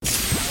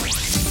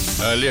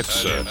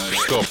Alexa,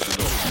 stop.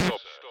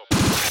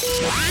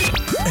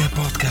 A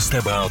podcast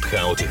about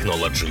how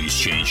technology is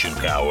changing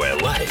our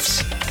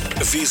lives.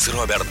 With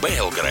Robert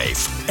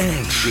Belgrave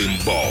and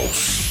Jim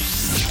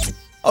Bowles.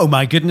 Oh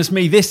my goodness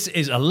me, this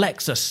is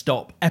Alexa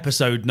Stop,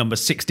 episode number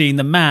 16.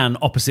 The man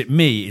opposite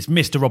me is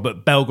Mr.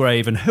 Robert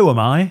Belgrave, and who am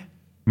I?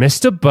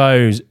 Mr.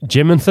 Bowes,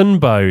 Jimathan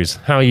Bowes.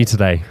 How are you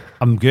today?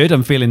 I'm good,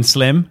 I'm feeling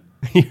slim.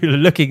 You're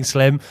looking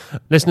slim.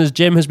 Listeners,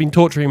 Jim has been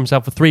torturing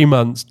himself for 3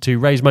 months to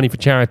raise money for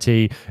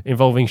charity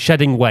involving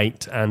shedding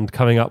weight and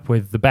coming up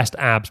with the best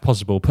abs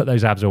possible. Put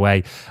those abs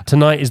away.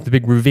 Tonight is the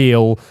big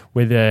reveal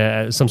with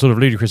some sort of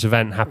ludicrous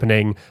event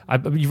happening.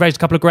 You've raised a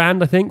couple of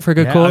grand, I think, for a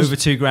good cause. Over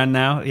 $2,000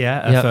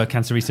 now, for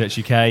Cancer Research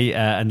UK.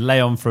 And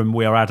Leon from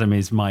We Are Adam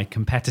is my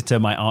competitor,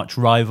 my arch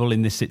rival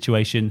in this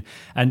situation.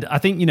 And I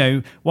think,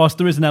 whilst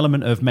there is an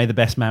element of may the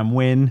best man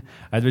win,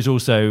 there is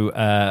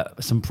also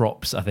some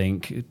props, I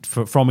think,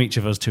 from each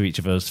of us to each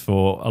of us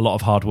for a lot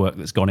of hard work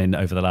that's gone in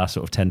over the last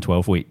sort of 10,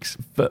 12 weeks.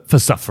 For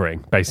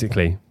suffering,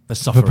 basically.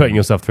 For putting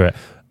yourself through it.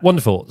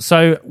 Wonderful.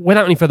 So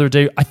without any further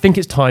ado, I think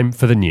it's time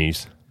for the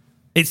news.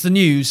 It's the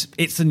news.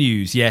 It's the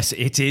news. Yes,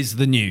 it is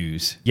the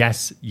news.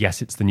 Yes,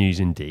 it's the news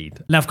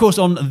indeed. Now, of course,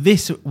 on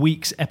this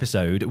week's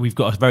episode, we've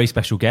got a very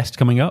special guest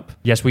coming up.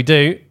 Yes, we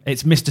do.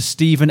 It's Mr.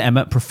 Stephen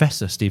Emmett,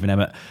 Professor Stephen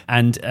Emmett,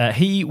 and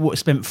he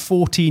spent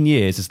 14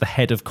 years as the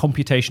head of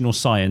computational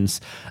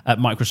science at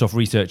Microsoft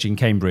Research in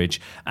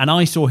Cambridge. And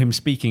I saw him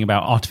speaking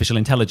about artificial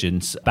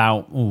intelligence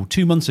about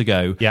 2 months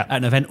ago at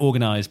an event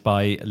organised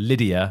by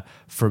Lydia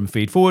from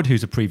Feedforward,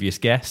 who's a previous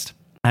guest.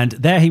 And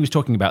there he was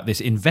talking about this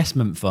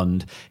investment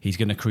fund he's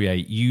going to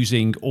create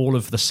using all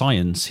of the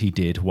science he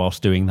did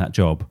whilst doing that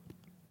job.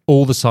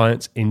 All the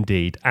science,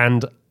 indeed.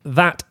 And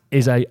that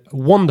is a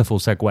wonderful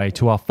segue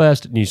to our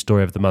first news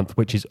story of the month,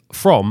 which is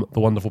from the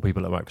wonderful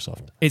people at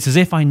Microsoft. It's as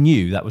if I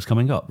knew that was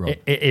coming up, Rob.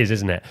 It is,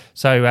 isn't it?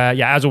 So,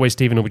 as always,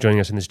 Stephen will be joining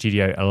us in the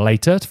studio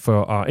later for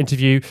our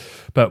interview.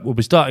 But we'll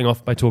be starting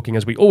off by talking,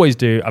 as we always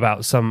do,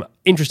 about some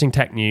interesting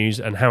tech news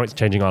and how it's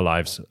changing our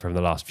lives from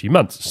the last few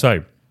months.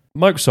 So,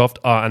 Microsoft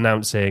are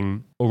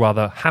announcing, or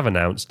rather have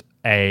announced,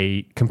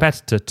 a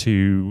competitor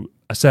to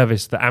a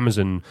service that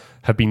Amazon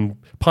have been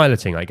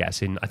piloting, I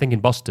guess, in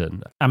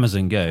Boston.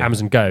 Amazon Go.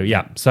 Amazon Go,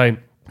 yeah. So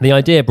the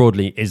idea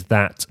broadly is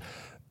that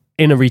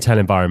in a retail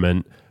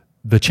environment,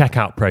 the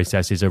checkout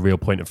process is a real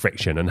point of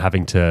friction and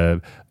having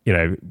to,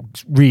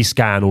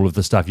 rescan all of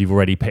the stuff you've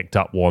already picked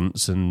up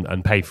once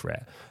and pay for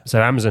it.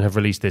 So Amazon have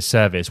released this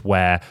service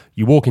where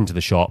you walk into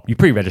the shop, you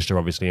pre-register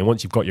obviously, and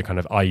once you've got your kind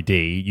of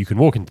ID, you can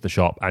walk into the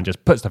shop and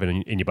just put stuff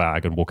in your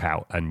bag and walk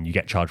out, and you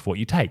get charged for what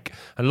you take.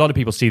 And a lot of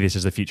people see this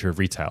as the future of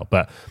retail,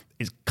 but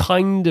it's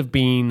kind of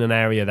been an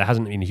area there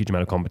hasn't been a huge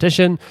amount of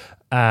competition.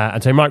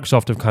 And so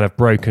Microsoft have kind of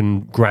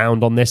broken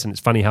ground on this, and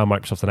it's funny how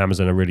Microsoft and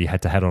Amazon are really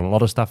head-to-head on a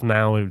lot of stuff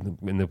now in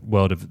the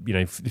world of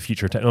the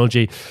future of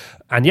technology.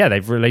 And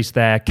they've released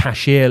their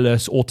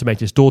cashierless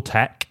automated store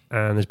tech,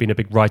 and there's been a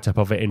big write-up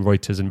of it in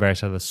Reuters and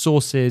various other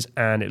sources,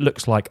 and it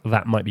looks like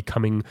that might be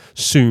coming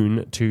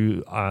soon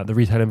to the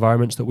retail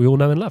environments that we all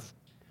know and love.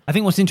 I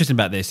think what's interesting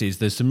about this is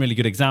there's some really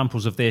good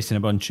examples of this in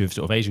a bunch of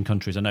sort of Asian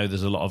countries. I know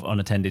there's a lot of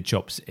unattended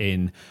shops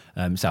in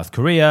South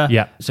Korea.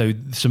 Yeah. So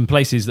some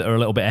places that are a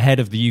little bit ahead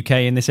of the UK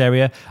in this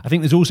area. I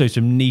think there's also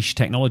some niche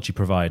technology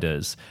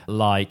providers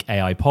like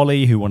AI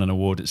Poly, who won an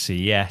award at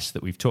CES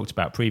that we've talked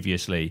about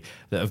previously,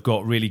 that have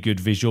got really good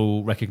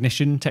visual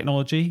recognition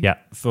technology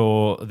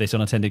for this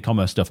unattended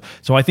commerce stuff.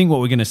 So I think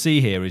what we're going to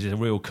see here is a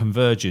real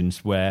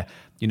convergence where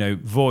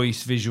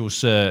voice, visual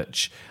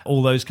search,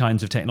 all those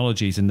kinds of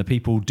technologies, and the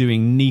people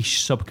doing niche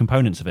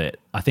subcomponents of it.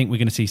 I think we're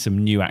going to see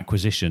some new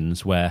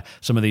acquisitions where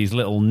some of these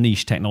little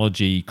niche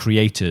technology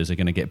creators are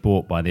going to get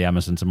bought by the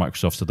Amazons and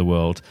Microsofts of the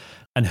world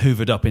and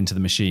hoovered up into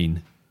the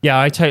machine. Yeah,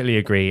 I totally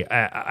agree.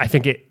 I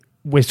think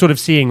we're sort of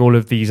seeing all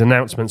of these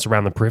announcements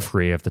around the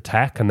periphery of the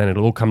tech, and then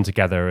it'll all come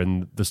together,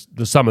 and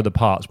the sum of the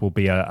parts will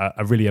be a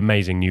really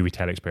amazing new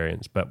retail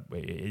experience. But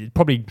it's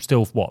probably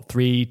still,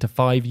 3 to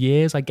 5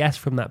 years, I guess,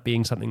 from that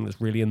being something that's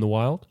really in the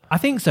wild? I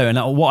think so. And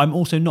what I'm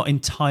also not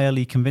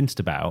entirely convinced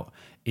about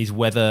is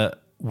whether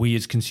we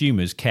as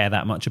consumers care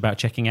that much about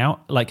checking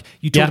out. Like,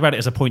 you talked about it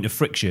as a point of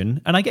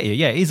friction, and I get you,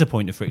 it is a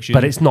point of friction.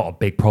 But it's not a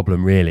big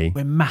problem, really.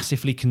 We're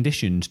massively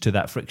conditioned to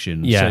that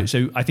friction. Yeah.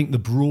 So I think the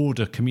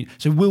broader community...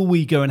 So will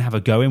we go and have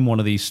a go in one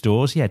of these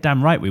stores? Yeah,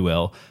 damn right we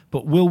will.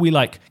 But will we,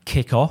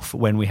 kick off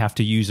when we have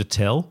to use a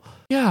till?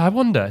 Yeah, I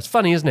wonder. It's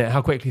funny, isn't it,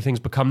 how quickly things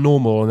become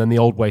normal and then the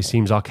old way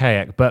seems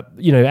archaic. But,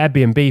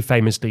 Airbnb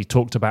famously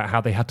talked about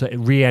how they had to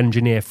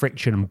re-engineer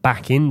friction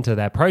back into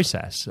their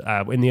process.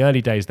 In the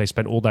early days, they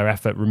spent all their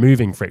effort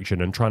removing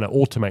friction and trying to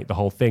automate the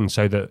whole thing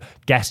so that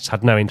guests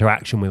had no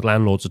interaction with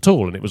landlords at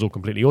all, and it was all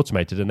completely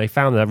automated. And they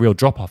found a real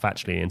drop-off,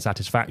 actually, in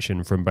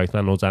satisfaction from both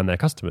landlords and their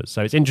customers.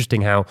 So it's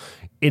interesting how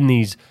in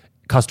these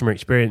customer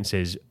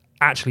experiences,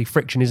 actually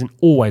friction isn't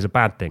always a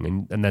bad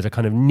thing, and there's a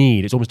kind of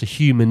need. It's almost a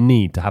human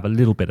need to have a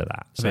little bit of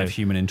that. A bit of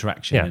human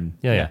interaction.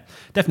 Yeah.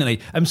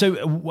 Definitely.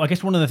 So I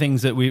guess one of the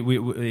things that we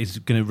is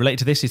going to relate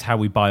to this is how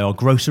we buy our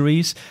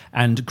groceries.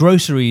 And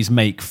groceries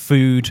make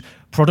food,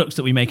 products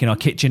that we make in our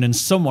kitchen, and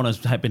someone has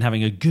been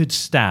having a good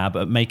stab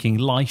at making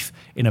life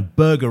in a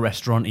burger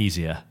restaurant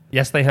easier.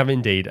 Yes, they have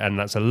indeed, and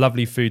that's a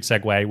lovely food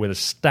segue with a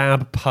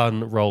stab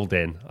pun rolled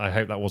in. I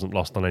hope that wasn't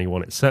lost on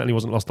anyone. It certainly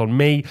wasn't lost on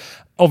me.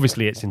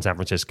 Obviously, it's in San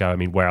Francisco. I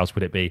mean, where else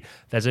would it be?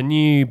 There's a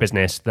new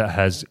business that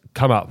has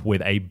come up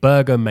with a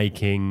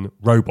burger-making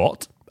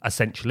robot,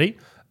 essentially.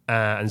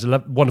 And there's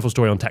a wonderful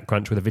story on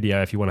TechCrunch with a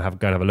video if you want to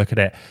go and have a look at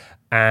it.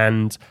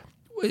 And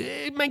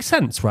it makes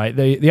sense, right?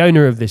 The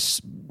owner of this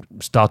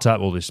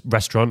startup, or this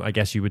restaurant, I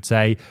guess you would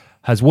say,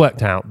 has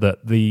worked out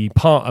that the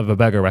part of a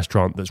burger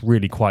restaurant that's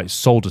really quite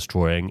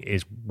soul-destroying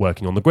is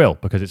working on the grill,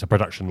 because it's a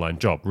production line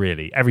job,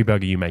 really. Every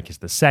burger you make is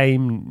the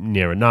same,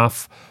 near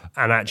enough,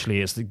 and actually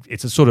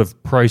it's a sort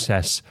of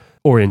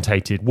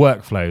process-orientated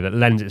workflow that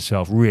lends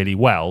itself really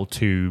well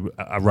to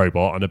a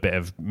robot and a bit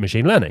of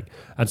machine learning.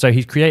 And so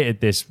he's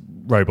created this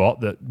robot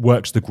that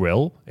works the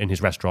grill in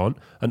his restaurant,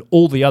 and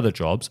all the other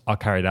jobs are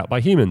carried out by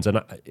humans. And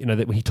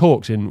that he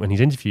talks when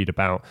he's interviewed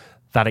about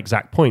that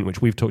exact point,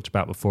 which we've talked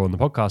about before on the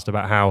podcast,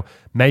 about how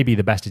maybe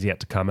the best is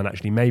yet to come, and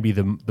actually maybe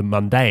the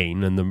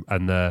mundane and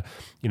the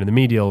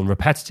menial and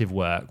repetitive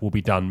work will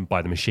be done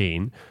by the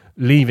machine,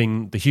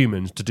 leaving the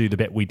humans to do the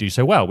bit we do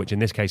so well, which in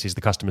this case is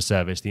the customer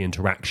service, the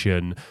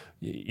interaction,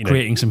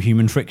 creating some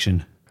human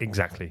friction.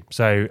 Exactly.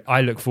 So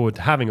I look forward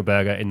to having a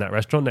burger in that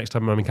restaurant next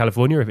time I'm in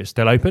California, if it's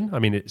still open. I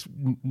mean,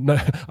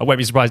 I won't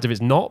be surprised if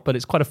it's not, but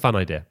it's quite a fun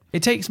idea.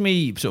 It takes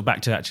me sort of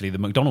back to actually the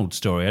McDonald's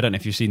story. I don't know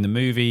if you've seen the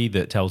movie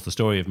that tells the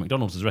story of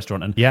McDonald's as a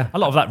restaurant, and a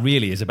lot of that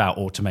really is about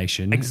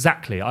automation.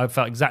 Exactly. I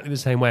felt exactly the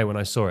same way when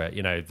I saw it.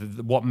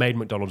 What made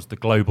McDonald's the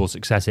global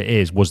success it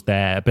is was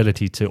their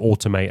ability to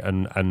automate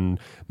and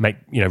make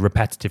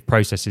repetitive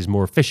processes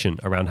more efficient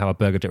around how a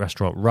burger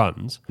restaurant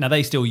runs. Now,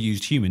 they still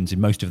used humans in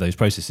most of those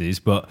processes,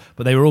 but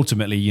they were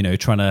ultimately,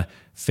 trying to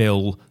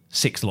fill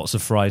 6 lots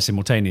of fries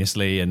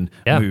simultaneously and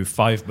move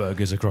 5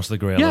 burgers across the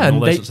grill and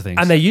all those sorts of things.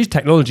 And they use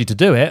technology to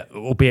do it,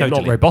 albeit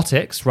Totally. not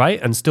robotics, right?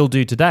 And still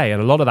do today.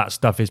 And a lot of that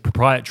stuff is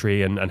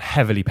proprietary and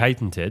heavily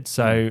patented.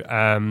 So,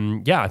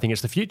 I think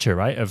it's the future,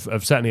 right?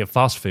 Of certainly of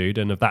fast food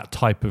and of that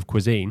type of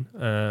cuisine.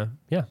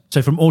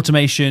 So from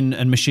automation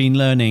and machine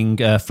learning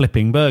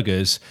flipping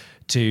burgers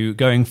to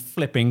going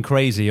flipping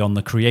crazy on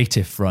the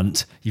creative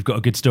front, you've got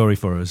a good story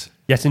for us.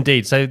 Yes,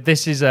 indeed. So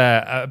this is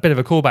a bit of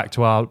a callback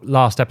to our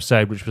last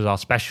episode, which was our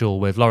special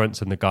with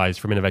Lawrence and the guys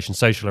from Innovation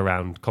Social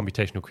around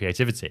computational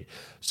creativity.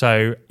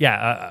 So,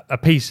 a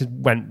piece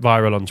went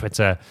viral on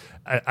Twitter.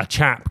 A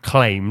chap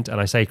claimed, and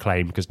I say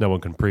claimed because no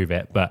one can prove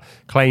it, but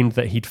claimed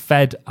that he'd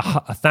fed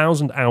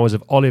 1,000 hours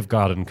of Olive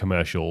Garden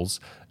commercials,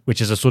 which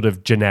is a sort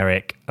of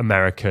generic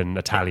American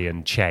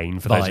Italian chain,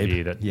 for those of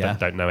you that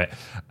don't know it.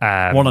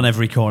 One on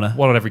every corner.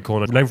 One on every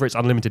corner. Known for its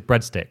unlimited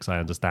breadsticks, I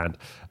understand.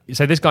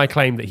 So this guy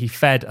claimed that he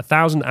fed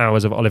 1,000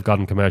 hours of Olive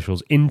Garden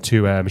commercials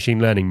into a machine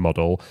learning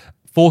model,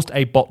 forced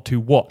a bot to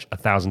watch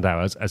 1,000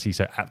 hours, as he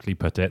so aptly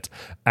put it,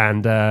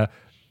 and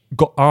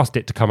asked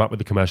it to come up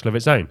with a commercial of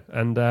its own.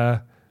 And,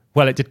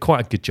 it did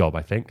quite a good job,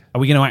 I think. Are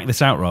we going to act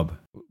this out, Rob?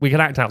 We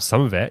can act out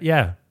some of it,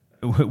 yeah.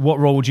 What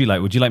role would you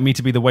like? Would you like me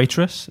to be the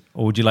waitress,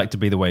 or would you like to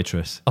be the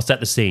waitress? I'll set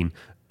the scene.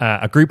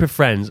 A group of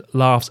friends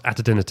laughs at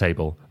a dinner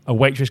table. A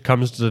waitress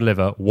comes to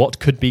deliver what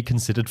could be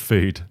considered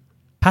food.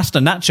 Pasta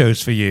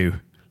nachos for you,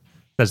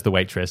 says the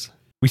waitress.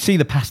 We see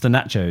the pasta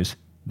nachos.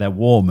 They're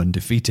warm and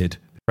defeated.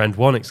 Friend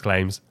 1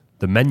 exclaims,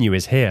 the menu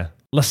is here.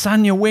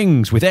 Lasagna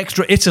wings with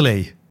extra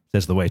Italy,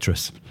 says the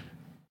waitress.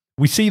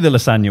 We see the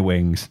lasagna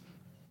wings.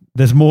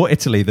 There's more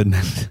Italy than...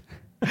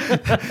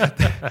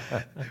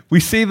 We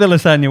see the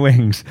lasagna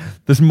wings.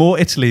 There's more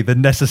Italy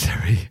than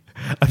necessary.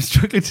 I'm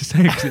struggling to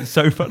say because it's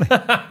so funny.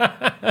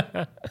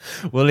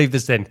 We'll leave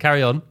this in.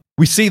 Carry on.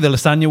 We see the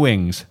lasagna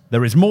wings.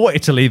 There is more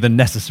Italy than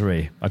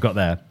necessary. I got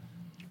there.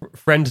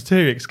 Friend 2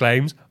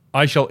 exclaims,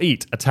 I shall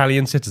eat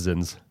Italian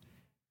citizens.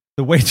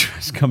 The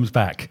waitress comes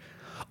back.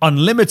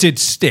 Unlimited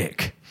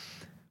stick.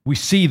 We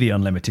see the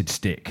unlimited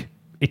stick.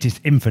 It is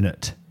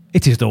infinite.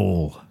 It is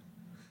all.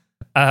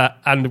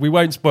 And we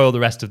won't spoil the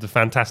rest of the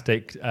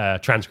fantastic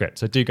transcript,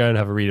 so do go and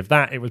have a read of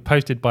that. It was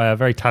posted by a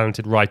very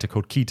talented writer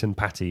called Keaton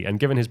Patty, and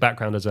given his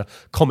background as a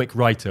comic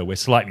writer, we're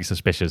slightly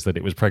suspicious that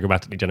it was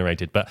programmatically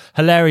generated, but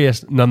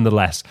hilarious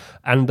nonetheless.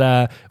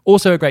 And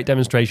also a great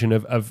demonstration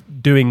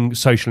of doing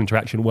social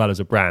interaction well as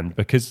a brand,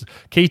 because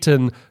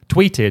Keaton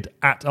tweeted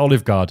at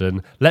Olive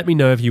Garden, let me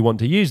know if you want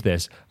to use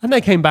this. And they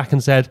came back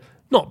and said,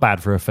 not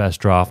bad for a first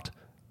draft,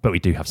 but we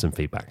do have some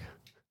feedback.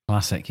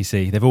 Classic, you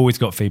see. They've always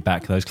got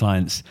feedback, those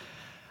clients.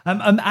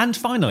 And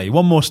finally,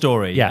 one more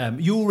story.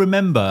 You'll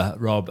remember,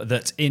 Rob,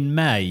 that in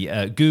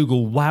May,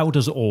 Google wowed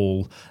us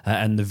all,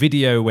 and the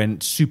video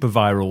went super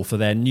viral for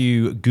their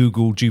new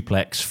Google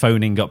Duplex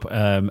phoning up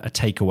a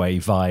takeaway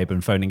vibe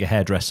and phoning a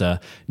hairdresser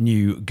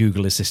new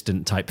Google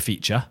Assistant type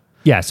feature.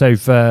 Yeah, so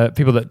for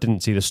people that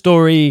didn't see the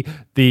story,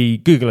 the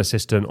Google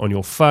Assistant on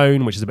your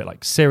phone, which is a bit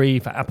like Siri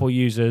for Apple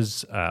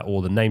users,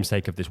 or the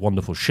namesake of this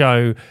wonderful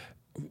show,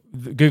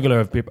 Google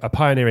are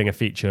pioneering a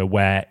feature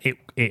where it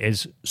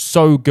is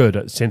so good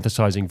at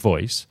synthesizing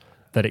voice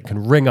that it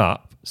can ring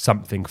up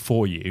something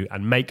for you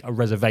and make a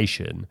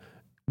reservation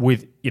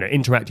with,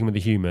 interacting with the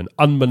human,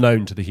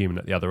 unbeknown to the human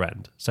at the other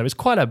end. So it's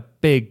quite a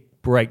big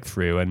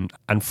breakthrough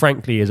and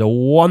frankly is a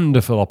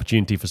wonderful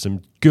opportunity for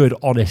some good,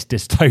 honest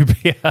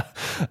dystopia.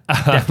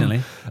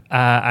 Definitely.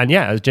 And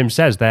yeah, as Jim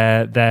says,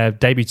 they're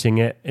debuting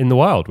it in the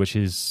wild, which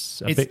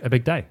is a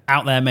big day.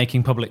 Out there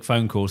making public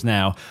phone calls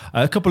now.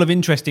 A couple of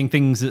interesting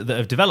things that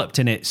have developed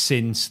in it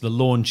since the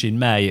launch in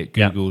May at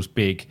Google's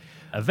big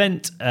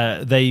event.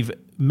 They've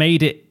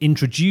made it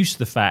introduce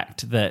the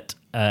fact that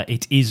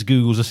it is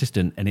Google's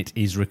Assistant and it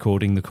is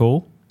recording the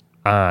call.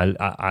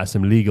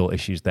 Some legal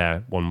issues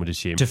there, one would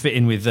assume. To fit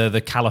in with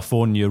the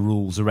California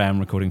rules around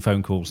recording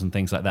phone calls and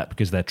things like that,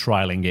 because they're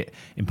trialling it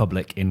in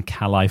public in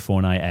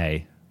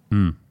California.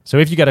 So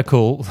if you get a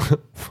call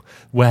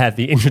where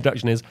the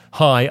introduction is,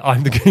 "Hi,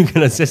 I'm the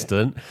Google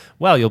Assistant,"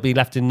 well, you'll be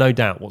left in no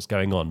doubt what's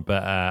going on.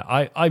 But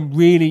I'm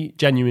really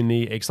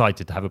genuinely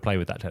excited to have a play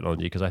with that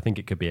technology because I think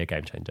it could be a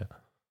game changer.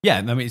 Yeah,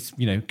 I mean, it's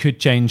could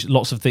change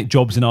lots of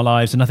jobs in our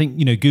lives, and I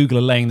think Google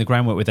are laying the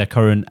groundwork with their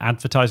current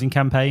advertising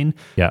campaign.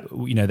 Yeah,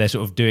 they're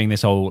sort of doing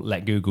this whole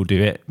 "let Google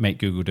do it, make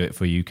Google do it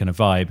for you" kind of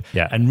vibe.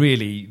 Yeah, and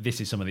really, this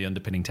is some of the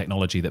underpinning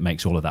technology that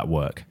makes all of that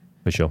work.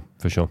 For sure.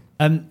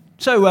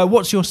 So,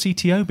 what's your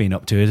CTO been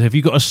up to? Have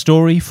you got a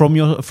story from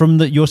your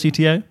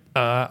CTO?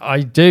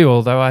 I do,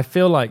 although I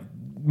feel like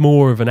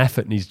more of an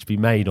effort needs to be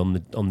made on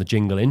the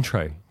jingle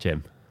intro,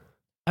 Jim.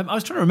 I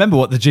was trying to remember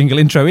what the jingle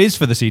intro is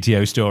for the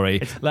CTO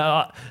story.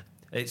 I'll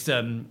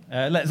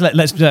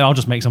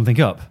just make something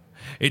up.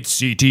 It's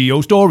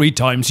CTO story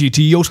time,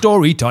 CTO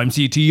story time,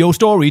 CTO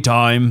story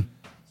time.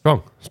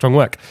 Strong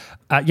work.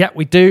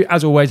 We do,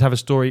 as always, have a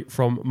story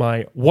from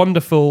my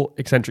wonderful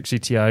eccentric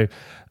CTO.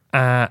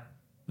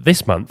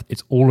 This month,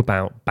 it's all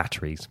about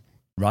batteries.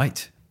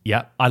 Right.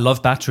 Yeah, I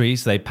love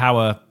batteries. They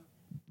power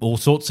all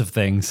sorts of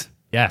things.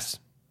 Yes.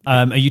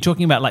 Are you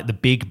talking about like the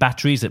big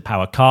batteries that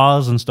power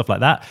cars and stuff like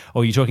that?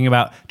 Or are you talking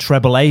about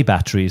AAA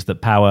batteries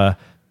that power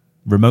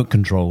remote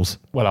controls?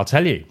 Well, I'll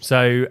tell you.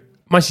 So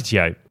my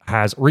CTO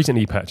has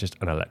recently purchased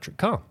an electric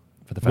car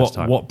for the first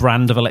time. What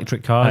brand of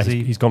electric car is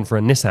he? He's gone for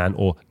a Nissan,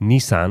 or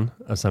Nissan,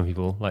 as some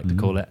people like to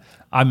call it.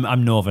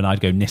 I'm Northern.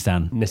 I'd go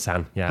Nissan.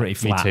 Nissan, yeah. Pretty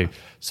flat. Me too.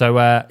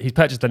 So he's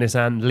purchased the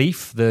Nissan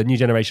Leaf, the new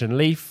generation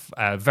Leaf.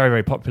 Very,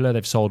 very popular.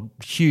 They've sold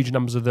huge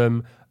numbers of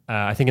them.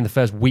 I think in the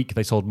first week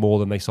they sold more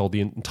than they sold the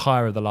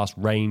entire of the last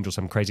range or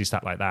some crazy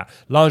stat like that,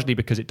 largely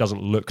because it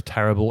doesn't look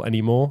terrible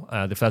anymore.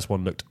 The first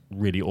one looked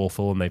really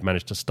awful and they've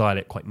managed to style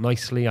it quite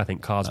nicely. I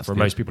think cars for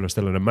most people are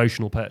still an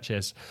emotional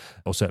purchase,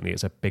 or certainly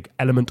it's a big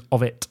element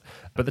of it.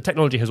 But the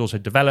technology has also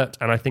developed,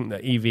 and I think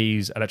that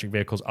EVs, electric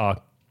vehicles, are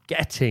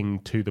getting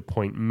to the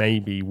point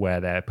maybe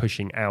where they're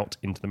pushing out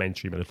into the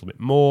mainstream a little bit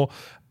more.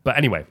 But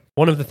anyway,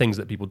 one of the things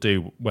that people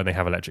do when they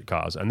have electric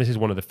cars, and this is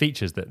one of the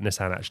features that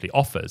Nissan actually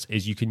offers,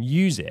 is you can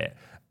use it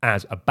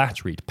as a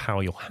battery to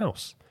power your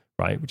house,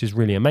 right? Which is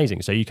really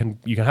amazing. So you can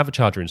have a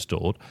charger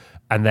installed,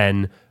 and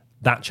then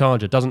that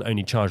charger doesn't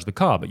only charge the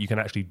car, but you can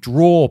actually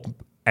draw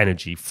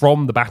energy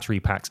from the battery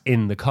packs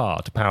in the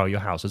car to power your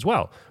house as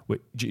well.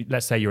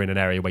 Let's say you're in an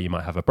area where you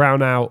might have a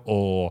brownout,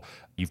 or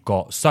you've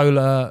got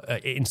solar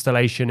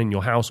installation in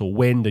your house or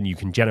wind, and you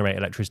can generate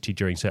electricity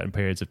during certain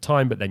periods of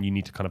time, but then you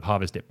need to kind of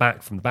harvest it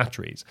back from the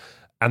batteries.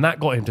 And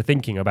that got him to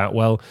thinking about,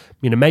 well,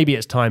 maybe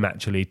it's time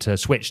actually to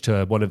switch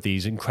to one of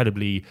these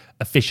incredibly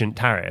efficient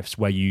tariffs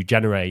where you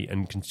generate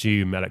and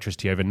consume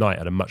electricity overnight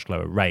at a much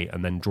lower rate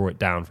and then draw it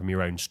down from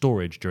your own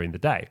storage during the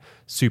day.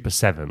 Super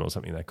 7 or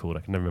something they're called.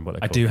 I can never remember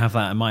what they're called. I do have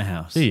that in my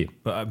house. Do you?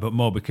 But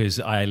more because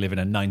I live in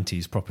a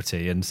 90s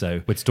property, and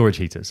so... With storage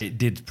heaters? It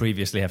did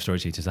previously have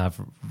storage heaters. I've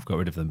got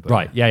rid of them. But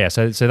right, yeah.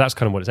 So that's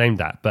kind of what it's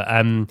aimed at. But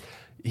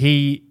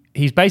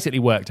he's basically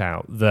worked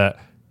out that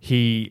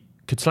he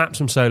could slap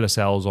some solar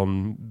cells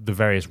on the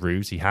various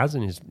roofs he has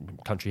in his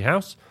country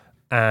house.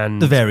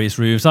 And the various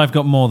roofs. I've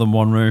got more than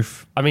one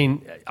roof. I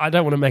mean, I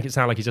don't want to make it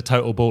sound like he's a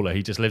total baller.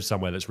 He just lives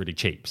somewhere that's really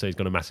cheap, so he's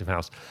got a massive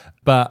house.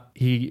 But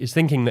he is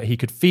thinking that he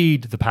could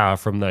feed the power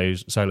from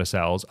those solar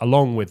cells,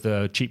 along with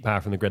the cheap power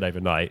from the grid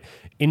overnight,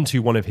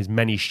 into one of his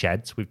many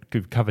sheds.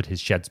 We've covered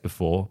his sheds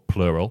before,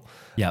 plural.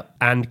 Yep.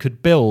 And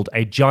could build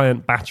a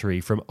giant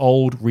battery from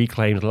old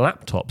reclaimed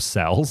laptop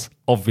cells,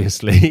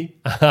 obviously,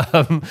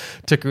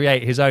 to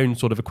create his own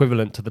sort of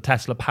equivalent to the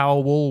Tesla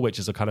Powerwall, which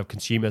is a kind of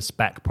consumer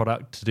spec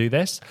product to do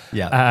this.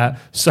 Yeah.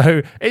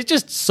 So it's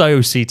just so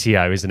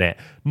CTO, isn't it?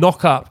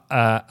 Knock up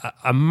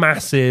a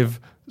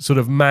massive sort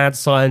of mad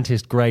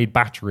scientist grade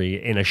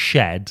battery in a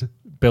shed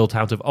built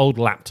out of old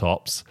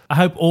laptops. I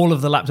hope all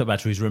of the laptop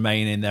batteries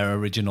remain in their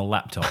original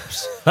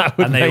laptops.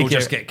 And they all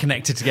just get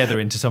connected together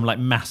into some like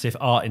massive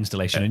art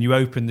installation. And you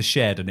open the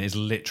shed and it's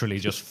literally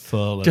just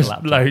full of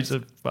laptops. Loads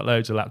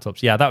of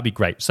laptops. Yeah, that would be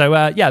great. So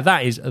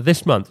that is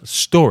this month's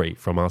story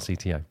from our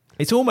CTO.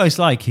 It's almost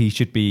like he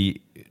should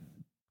be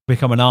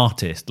become an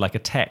artist, like a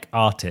tech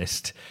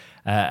artist,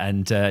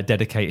 and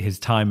dedicate his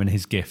time and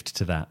his gift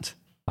to that.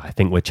 I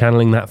think we're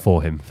channeling that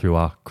for him through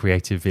our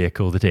creative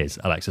vehicle that is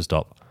Alexa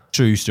Stop.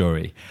 True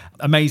story.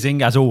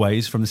 Amazing, as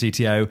always, from the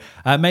CTO.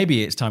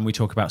 Maybe it's time we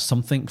talk about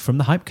something from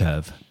the hype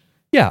curve.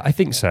 Yeah, I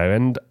think so.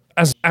 And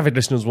as avid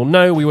listeners will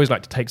know, we always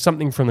like to take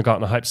something from the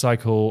Gartner hype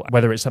cycle,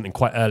 whether it's something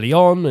quite early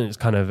on and it's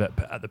kind of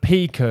at the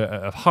peak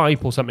of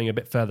hype, or something a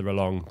bit further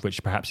along,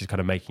 which perhaps is kind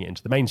of making it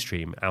into the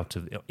mainstream,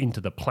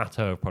 into the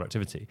plateau of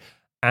productivity.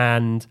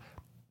 And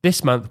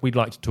this month, we'd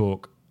like to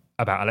talk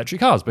about electric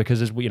cars, because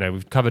as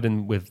we've covered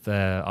with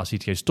our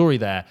CTO story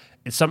there,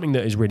 it's something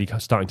that is really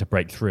starting to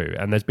break through.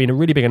 And there's been a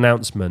really big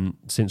announcement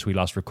since we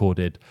last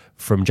recorded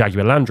from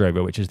Jaguar Land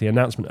Rover, which is the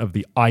announcement of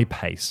the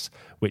I-Pace,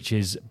 which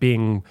is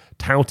being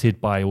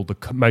touted by all the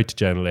motor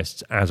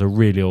journalists as a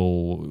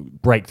real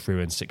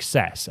breakthrough and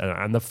success,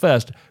 and the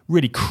first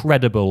really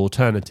credible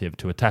alternative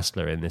to a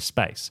Tesla in this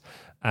space.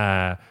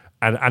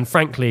 And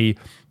frankly,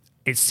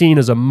 it's seen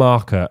as a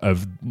marker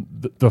of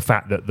the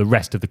fact that the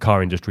rest of the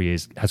car industry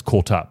has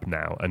caught up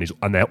now,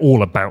 and they're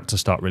all about to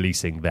start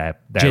releasing their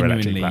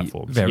electric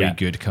platforms. Very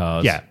good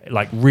cars. Yeah,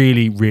 like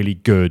really, really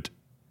good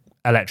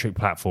electric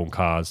platform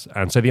cars.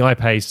 And so the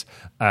I-Pace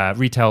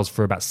retails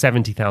for about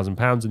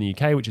 £70,000 in the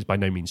UK, which is by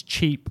no means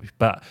cheap,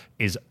 but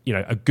is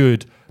a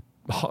good,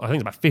 I think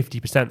it's about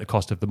 50% the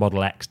cost of the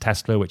Model X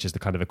Tesla, which is the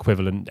kind of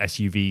equivalent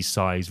SUV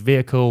size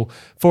vehicle.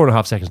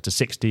 4.5 seconds to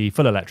 60,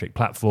 full electric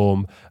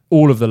platform,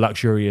 all of the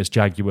luxurious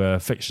Jaguar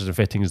fixtures and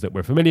fittings that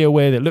we're familiar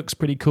with. It looks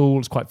pretty cool.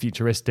 It's quite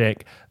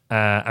futuristic.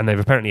 And they've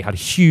apparently had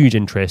huge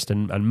interest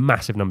and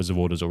massive numbers of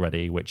orders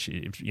already, which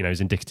is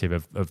indicative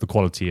of the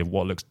quality of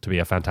what looks to be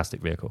a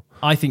fantastic vehicle.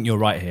 I think you're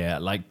right here,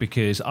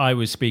 because I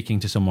was speaking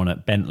to someone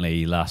at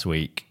Bentley last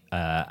week,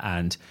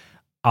 and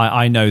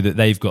I know that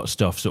they've got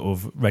stuff sort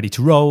of ready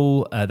to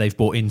roll. They've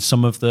bought in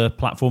some of the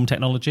platform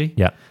technology,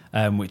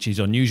 which is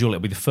unusual.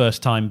 It'll be the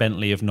first time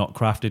Bentley have not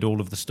crafted all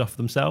of the stuff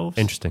themselves.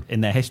 Interesting.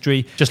 In their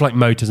history. Just like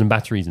motors and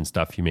batteries and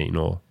stuff, you mean?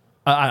 Or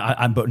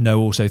but no,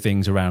 also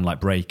things around like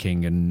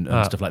braking and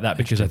stuff like that,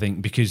 because I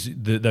think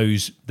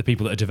the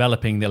people that are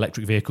developing the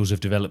electric vehicles have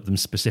developed them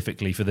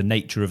specifically for the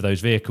nature of those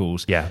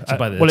vehicles. Yeah. So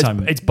by the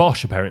time it's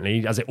Bosch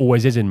apparently, as it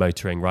always is in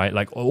motoring, right?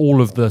 Like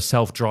all of the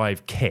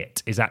self-drive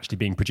kit is actually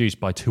being produced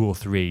by 2 or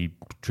 3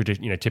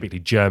 typically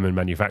German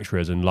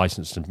manufacturers and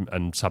licensed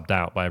and subbed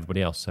out by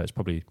everybody else. So it's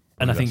probably.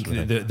 And I think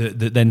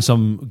then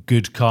some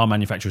good car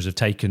manufacturers have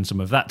taken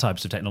some of that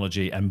types of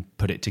technology and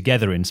put it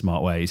together in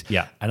smart ways.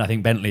 Yeah. And I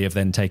think Bentley have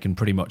then taken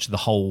pretty much the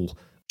whole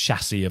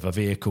chassis of a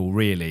vehicle,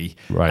 really,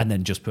 right, and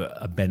then just put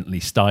a Bentley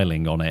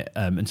styling on it.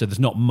 And so there's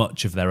not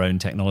much of their own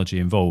technology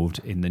involved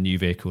in the new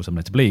vehicles, I'm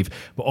led to believe.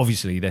 But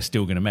obviously, they're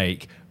still going to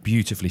make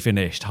beautifully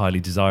finished, highly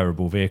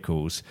desirable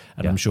vehicles.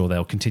 And I'm sure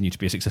they'll continue to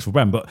be a successful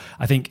brand. But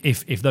I think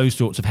if those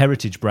sorts of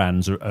heritage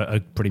brands are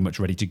pretty much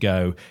ready to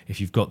go,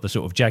 if you've got the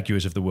sort of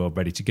Jaguars of the world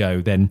ready to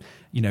go, then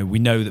we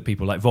know that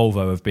people like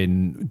Volvo have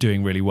been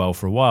doing really well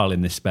for a while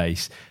in this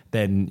space.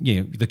 Then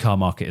the car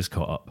market has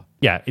caught up.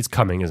 Yeah, it's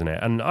coming, isn't it?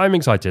 And I'm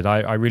excited.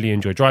 I really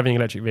enjoy driving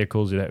electric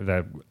vehicles. They're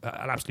an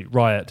absolute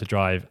riot to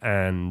drive,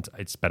 and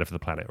it's better for the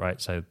planet,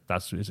 right? So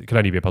it can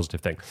only be a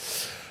positive thing.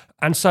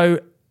 And so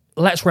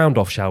let's round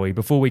off, shall we?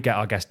 Before we get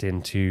our guest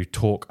in to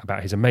talk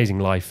about his amazing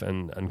life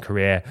and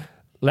career,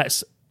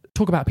 let's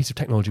talk about a piece of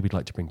technology we'd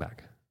like to bring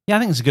back. Yeah, I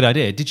think it's a good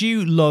idea. Did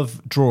you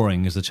love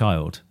drawing as a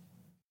child?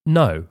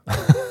 No.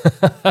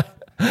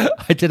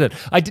 I didn't.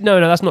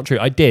 No, that's not true.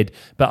 I did,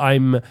 but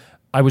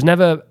I was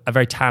never a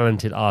very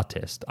talented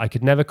artist. I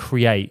could never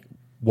create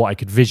what I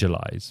could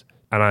visualize.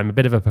 And I'm a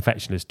bit of a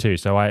perfectionist too.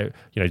 So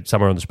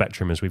somewhere on the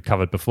spectrum, as we've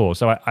covered before.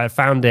 So I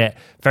found it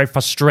very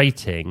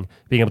frustrating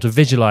being able to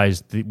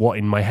visualize what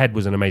in my head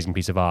was an amazing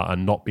piece of art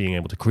and not being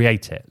able to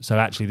create it. So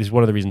actually, this is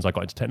one of the reasons I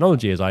got into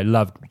technology, is I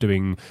loved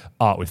doing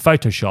art with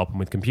Photoshop and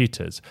with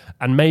computers.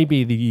 And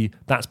maybe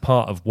that's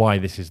part of why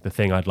this is the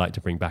thing I'd like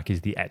to bring back,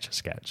 is the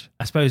Etch-a-Sketch.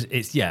 I suppose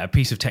it's a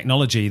piece of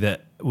technology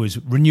that was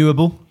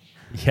renewable.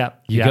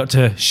 Yep. You got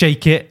to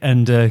shake it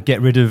and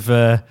get rid of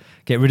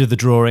the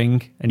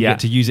drawing, and you get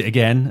to use it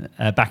again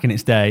back in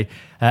its day,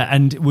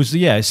 and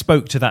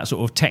spoke to that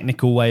sort of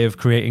technical way of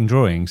creating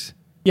drawings.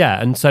 Yeah,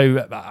 and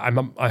so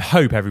I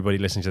hope everybody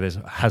listening to this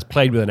has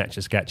played with an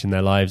Etch-a-Sketch in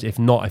their lives. If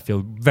not, I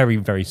feel very,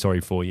 very sorry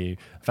for you.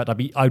 In fact,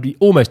 I'd be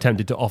almost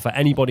tempted to offer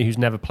anybody who's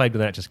never played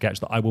with an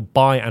Etch-a-Sketch that I will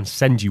buy and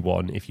send you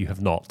one if you have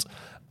not.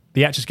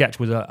 The Etch-a-Sketch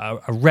was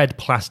a red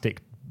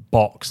plastic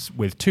box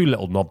with 2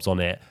 little knobs on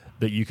it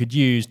that you could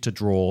use to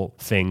draw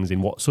things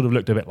in what sort of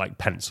looked a bit like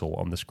pencil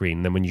on the screen.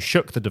 And then when you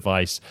shook the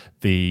device,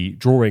 the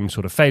drawing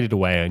sort of faded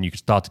away and you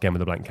could start again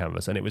with a blank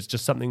canvas. And it was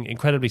just something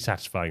incredibly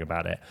satisfying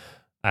about it,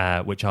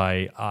 which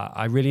I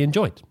really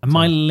enjoyed. And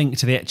my link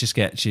to the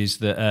Etch-a-Sketch is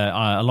that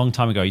a long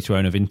time ago I used to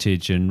own a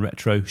vintage and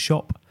retro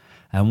shop,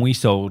 and we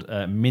sold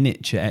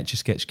miniature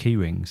Etch-a-Sketch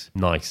keyrings.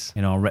 Nice.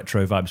 In our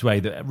retro vibes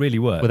way that really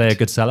worked. Were they a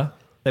good seller?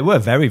 They were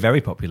very,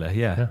 very popular,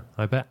 yeah.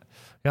 I bet.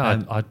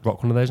 Yeah, I'd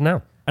rock one of those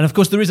now. And of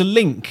course, there is a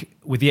link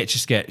with the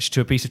Etch-a-Sketch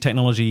to a piece of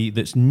technology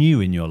that's new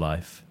in your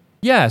life.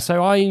 Yeah,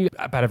 so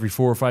about every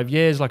 4 or 5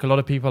 years, like a lot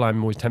of people,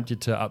 I'm always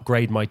tempted to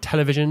upgrade my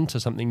television to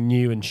something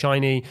new and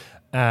shiny.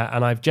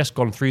 And I've just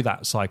gone through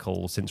that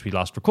cycle since we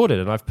last recorded.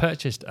 And I've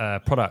purchased a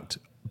product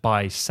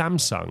by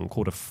Samsung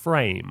called a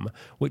Frame,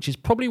 which is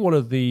probably one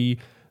of the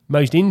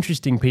most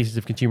interesting pieces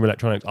of consumer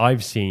electronics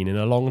I've seen in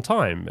a long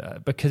time,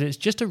 because it's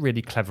just a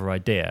really clever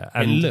idea.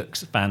 And it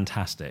looks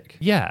fantastic.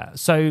 Yeah,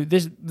 so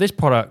this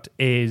product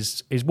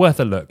is worth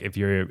a look if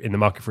you're in the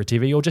market for a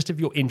TV, or just if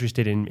you're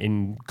interested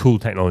in cool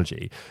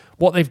technology.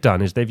 What they've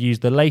done is they've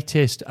used the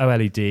latest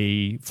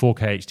OLED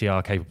 4K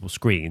HDR capable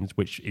screens,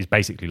 which is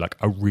basically like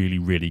a really,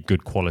 really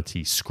good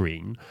quality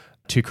screen,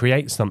 to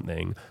create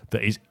something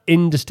that is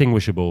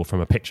indistinguishable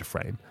from a picture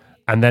frame.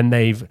 And then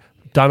they've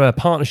done a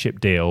partnership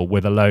deal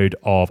with a load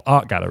of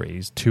art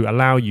galleries to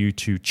allow you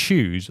to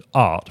choose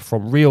art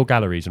from real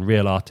galleries and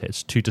real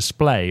artists to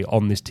display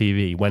on this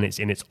TV when it's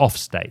in its off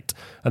state.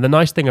 And the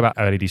nice thing about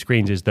OLED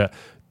screens is that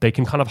they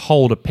can kind of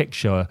hold a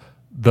picture,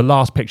 the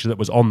last picture that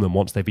was on them,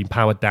 once they've been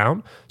powered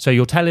down. So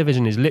your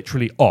television is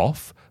literally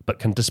off, but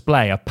can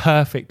display a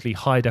perfectly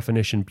high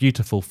definition,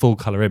 beautiful full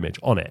color image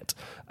on it.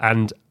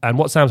 And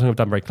what Samsung have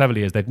done very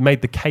cleverly is they've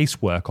made the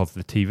casework of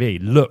the TV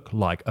look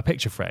like a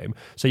picture frame.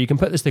 So you can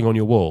put this thing on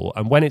your wall,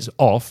 and when it's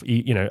off,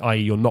 i.e.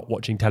 you're not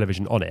watching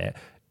television on it,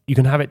 you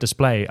can have it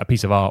display a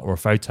piece of art or a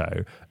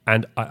photo.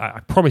 And I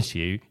promise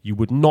you, you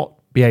would not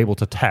be able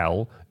to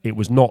tell it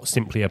was not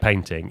simply a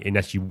painting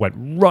unless you went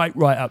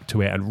right up to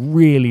it and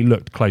really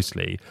looked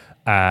closely.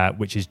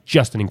 Which is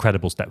just an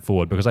incredible step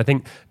forward, because I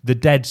think the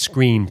dead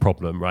screen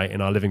problem, right,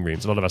 in our living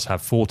rooms, a lot of us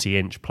have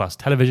 40-inch plus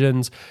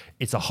televisions.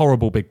 It's a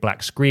horrible big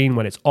black screen.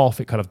 When it's off,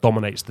 it kind of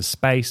dominates the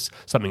space,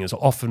 something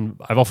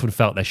I've often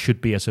felt there should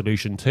be a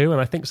solution to,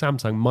 and I think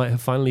Samsung might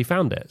have finally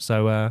found it.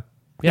 So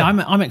yeah,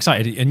 I'm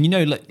excited.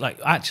 And like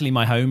actually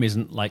my home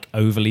isn't like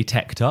overly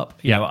teched up.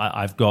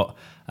 I've got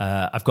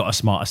a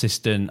smart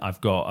assistant, I've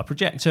got a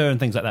projector and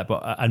things like that,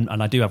 but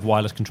and I do have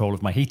wireless control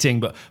of my heating,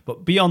 but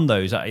beyond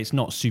those, it's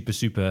not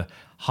super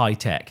high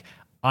tech.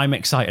 I'm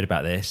excited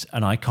about this,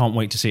 and I can't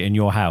wait to see it in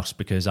your house,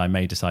 because I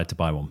may decide to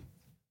buy one.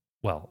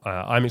 Well,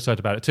 I'm excited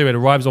about it too. It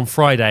arrives on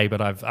Friday, but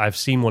I've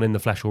seen one in the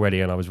flesh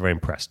already, and I was very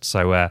impressed.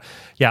 So I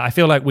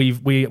feel like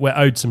we're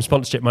owed some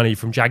sponsorship money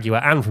from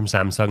Jaguar and from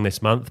Samsung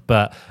this month,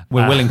 but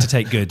we're willing to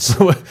take goods.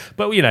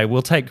 But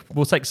we'll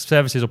take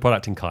services or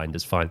product in kind.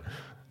 It's fine.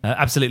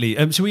 Absolutely.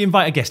 Should we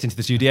invite a guest into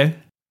the studio?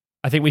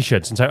 I think we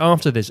should. And so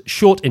after this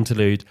short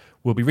interlude,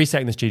 we'll be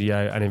resetting the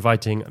studio and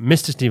inviting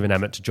Mr. Stephen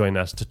Emmett to join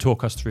us to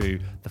talk us through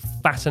the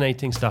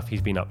fascinating stuff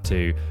he's been up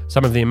to,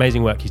 some of the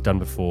amazing work he's done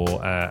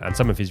before, and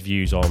some of his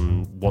views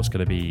on what's going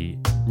to be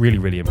really,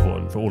 really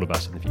important for all of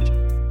us in the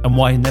future. And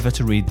why never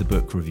to read the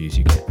book reviews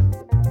you get.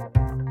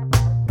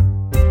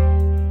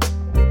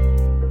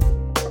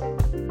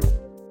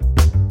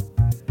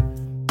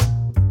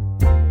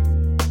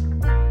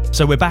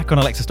 So we're back on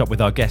Alexa Stop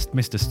with our guest,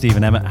 Mr.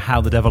 Stephen Emmett. How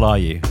the devil are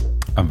you?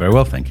 I'm very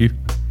well, thank you.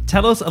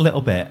 Tell us a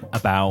little bit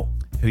about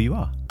who you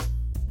are.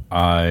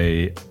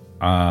 I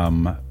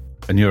am a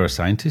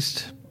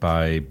neuroscientist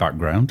by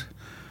background.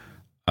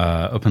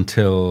 Up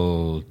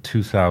until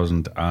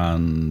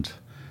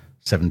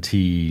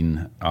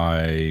 2017,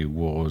 I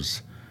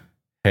was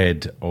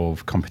head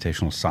of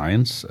computational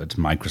science at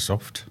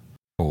Microsoft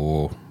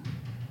for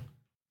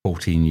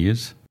 14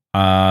 years.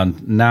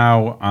 And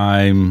now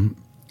I'm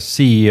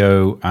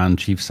CEO and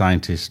chief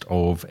scientist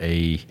of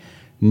a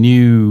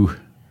new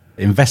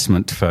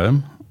investment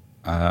firm,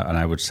 and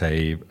I would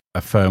say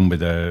a firm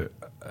with a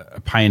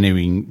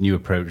pioneering new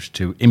approach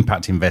to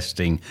impact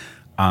investing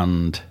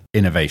and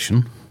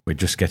innovation. We're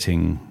just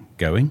getting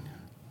going,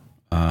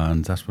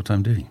 and that's what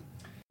I'm doing.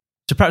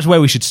 So perhaps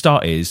where we should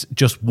start is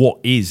just what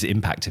is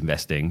impact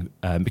investing,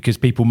 because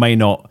people may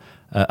not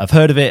have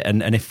heard of it,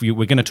 and if we're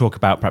going to talk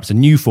about perhaps a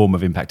new form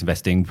of impact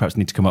investing, perhaps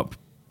need to come up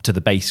to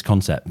the base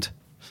concept.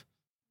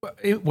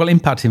 Well,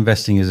 impact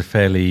investing is a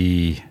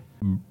fairly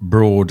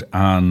broad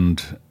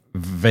and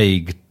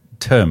vague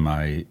term,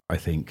 I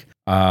think.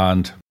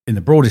 And in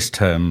the broadest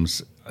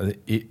terms,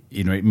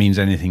 it means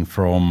anything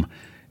from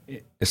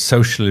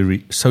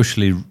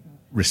socially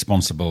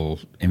responsible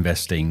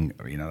investing.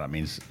 That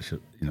means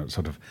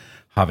sort of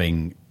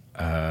having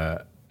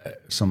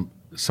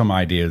some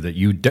idea that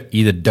you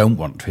either don't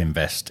want to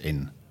invest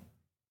in a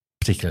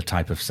particular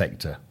type of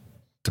sector,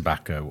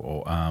 tobacco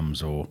or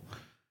arms, or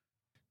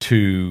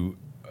to,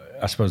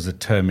 I suppose the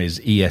term is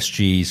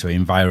ESG, so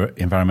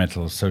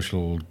environmental,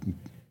 social,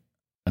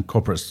 and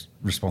corporate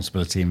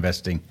responsibility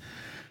investing,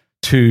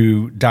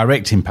 to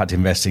direct impact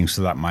investing.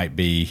 So that might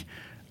be,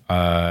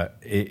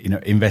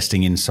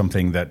 investing in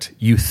something that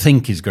you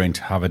think is going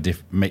to have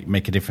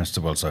make a difference to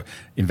the world. So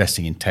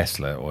investing in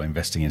Tesla or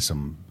investing in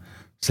some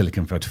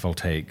silicon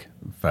photovoltaic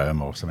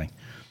firm or something.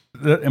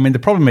 I mean, the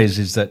problem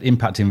is that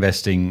impact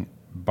investing,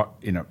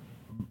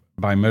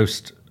 by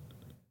most,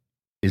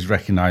 is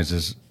recognized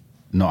as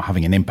not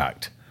having an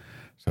impact.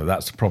 So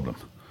that's the problem.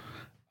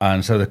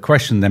 And so the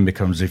question then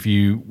becomes, if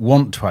you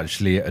want to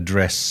actually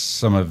address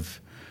some of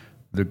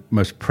the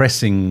most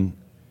pressing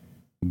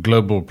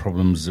global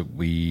problems that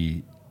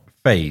we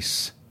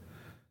face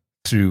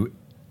through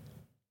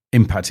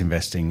impact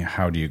investing,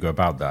 how do you go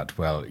about that?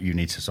 Well, you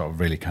need to sort of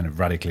really kind of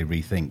radically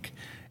rethink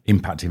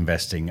impact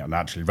investing and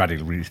actually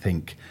radically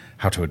rethink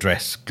how to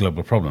address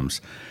global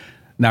problems.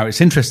 Now,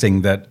 it's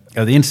interesting that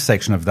at the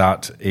intersection of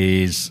that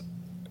is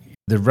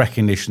the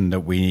recognition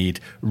that we need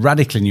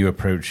radically new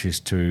approaches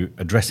to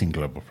addressing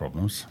global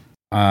problems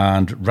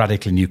and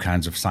radically new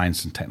kinds of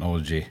science and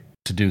technology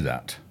to do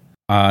that.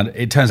 And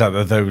it turns out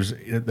that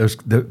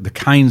the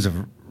kinds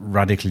of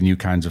radically new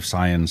kinds of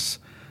science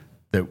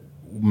that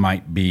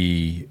might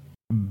be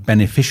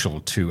beneficial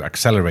to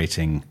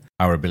accelerating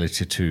our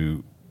ability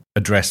to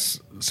address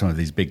some of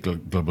these big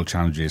global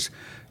challenges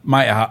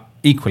might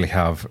equally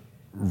have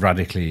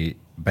radically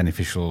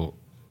beneficial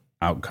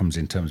outcomes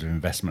in terms of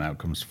investment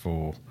outcomes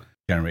for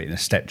generating a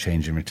step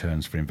change in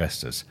returns for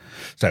investors.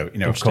 So,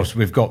 of course,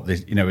 we've got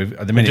this,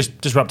 at the minute... Just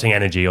disrupting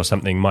energy or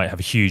something might have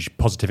a huge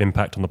positive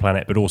impact on the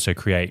planet, but also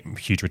create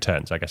huge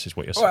returns, I guess is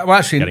what you're saying. Well,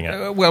 actually, getting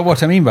at.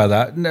 What I mean by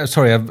that... No,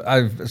 sorry,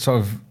 I've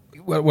sort of...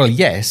 Well,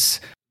 yes.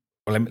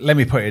 Well, let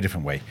me put it a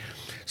different way.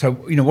 So,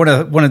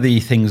 one of the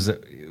things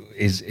that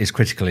is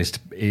critical is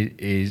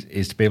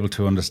to be able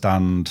to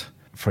understand,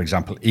 for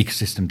example,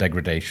 ecosystem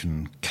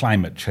degradation,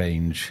 climate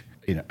change,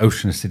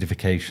 ocean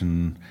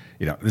acidification.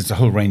 There's a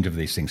whole range of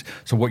these things.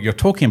 So what you're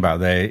talking about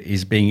there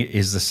is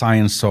the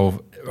science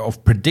of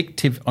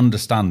predictive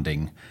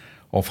understanding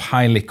of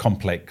highly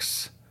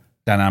complex,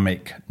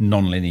 dynamic,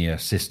 nonlinear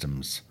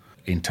systems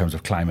in terms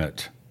of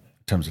climate,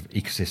 in terms of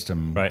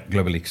ecosystem,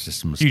 global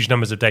ecosystems. Huge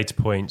numbers of data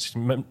points,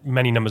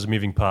 many numbers of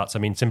moving parts. I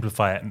mean,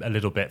 simplify it a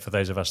little bit for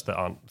those of us that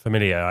aren't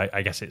familiar.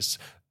 I guess it's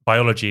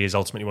biology is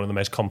ultimately one of the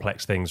most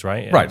complex things,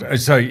 right? Right.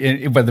 So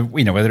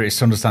whether it's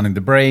understanding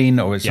the brain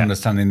or it's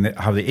understanding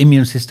how the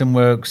immune system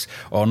works,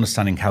 or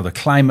understanding how the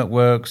climate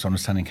works, or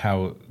understanding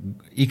how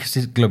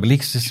global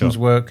ecosystems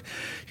work,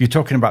 you're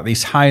talking about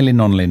these highly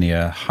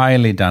nonlinear,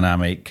 highly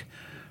dynamic,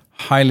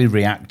 highly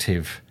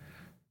reactive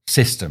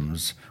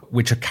systems,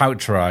 which are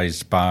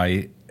characterized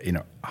by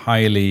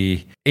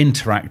highly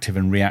interactive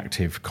and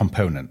reactive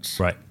components.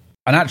 Right.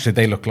 And actually,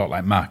 they look a lot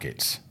like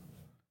markets.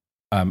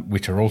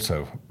 Which are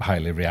also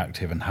highly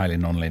reactive and highly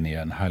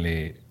nonlinear and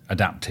highly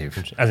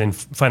adaptive. As in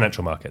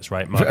financial markets,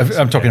 right?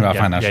 I'm talking about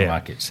financial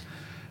markets.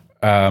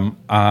 The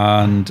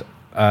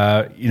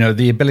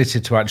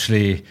ability to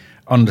actually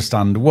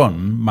understand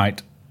one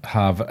might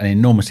have an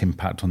enormous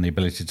impact on the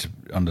ability to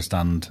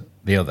understand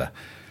the other.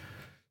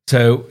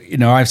 So,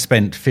 I've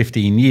spent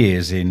 15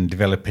 years in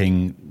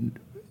developing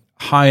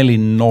highly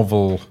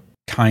novel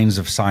kinds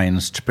of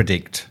science to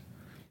predict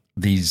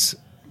these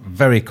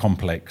very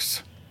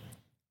complex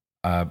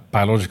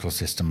biological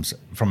systems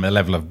from a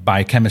level of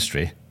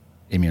biochemistry,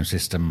 immune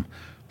system,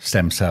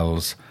 stem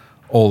cells,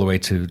 all the way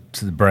to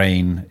the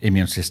brain,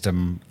 immune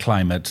system,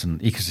 climate,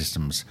 and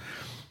ecosystems.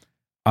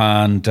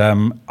 And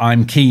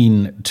I'm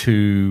keen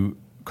to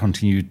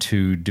continue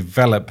to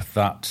develop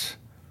that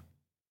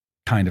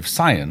kind of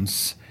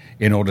science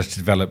in order to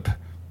develop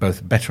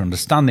both better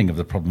understanding of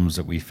the problems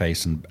that we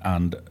face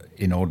and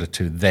in order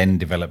to then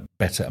develop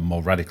better and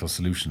more radical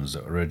solutions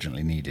that are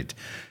urgently needed.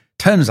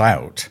 Turns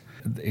out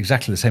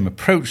exactly the same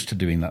approach to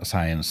doing that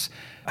science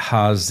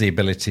has the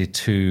ability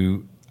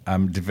to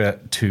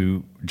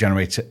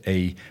generate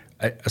a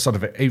sort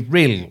of a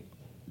real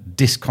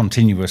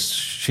discontinuous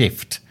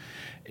shift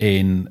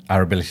in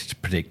our ability to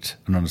predict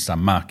and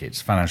understand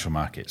markets, financial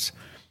markets.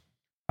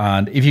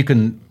 And if you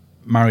can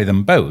marry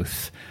them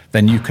both,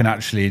 then you can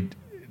actually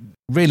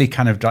really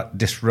kind of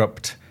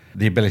disrupt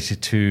the ability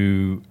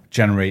to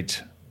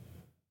generate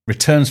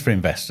returns for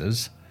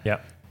investors.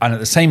 Yeah. And at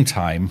the same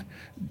time,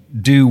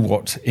 do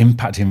what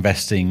impact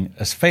investing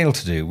has failed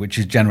to do, which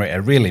is generate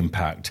a real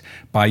impact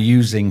by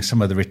using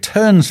some of the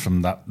returns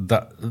from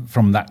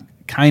that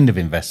kind of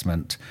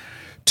investment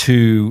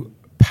to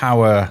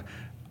power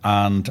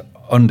and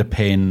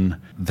underpin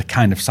the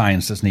kind of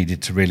science that's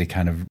needed to really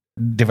kind of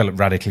develop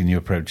radically new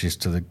approaches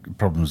to the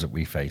problems that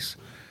we face.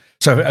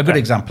 So a good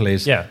example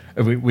is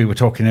we were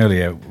talking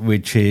earlier,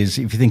 which is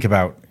if you think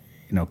about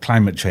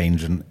climate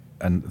change and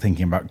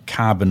thinking about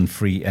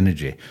carbon-free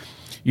energy.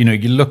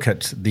 You look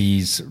at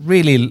these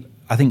really,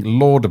 I think,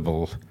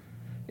 laudable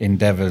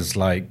endeavors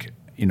like,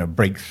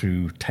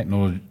 breakthrough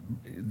technology,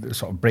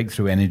 sort of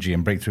breakthrough energy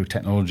and breakthrough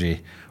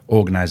technology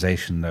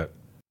organization that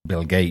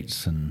Bill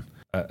Gates and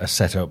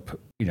set up,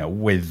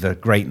 with the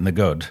great and the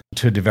good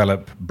to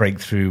develop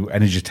breakthrough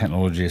energy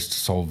technologies to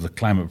solve the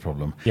climate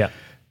problem. Yeah.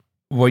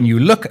 When you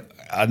look,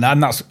 and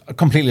that's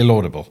completely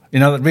laudable,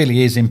 that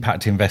really is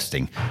impact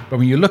investing. But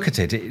when you look at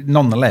it, it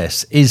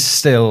nonetheless is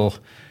still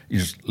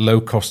just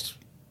low-cost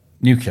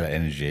nuclear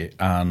energy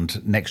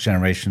and next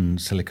generation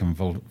silicon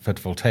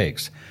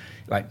photovoltaics.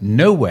 Like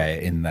nowhere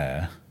in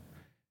there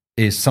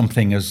is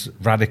something as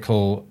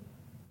radical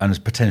and as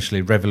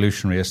potentially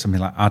revolutionary as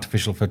something like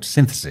artificial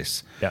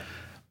photosynthesis. Yeah.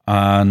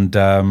 And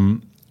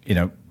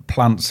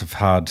plants have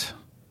had,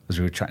 as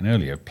we were chatting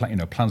earlier,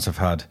 plants have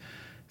had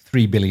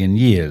 3 billion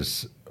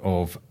years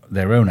of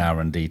their own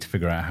R&D to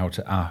figure out how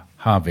to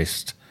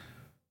harvest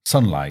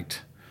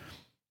sunlight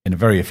in a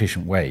very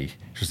efficient way.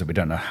 It's just that we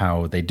don't know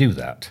how they do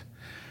that.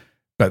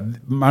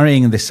 But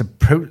marrying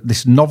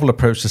this novel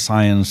approach to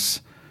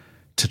science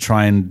to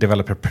try and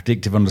develop a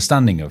predictive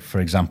understanding of, for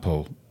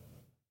example,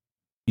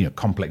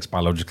 complex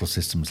biological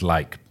systems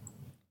like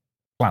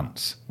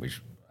plants,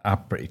 which are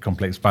pretty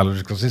complex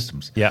biological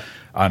systems,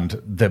 and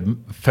the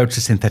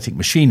photosynthetic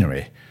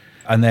machinery,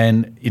 and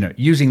then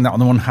using that on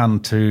the one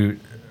hand to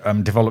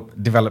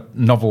develop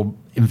novel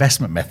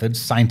investment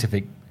methods,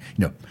 scientific,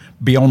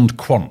 beyond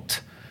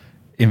quant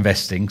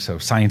investing, so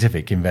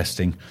scientific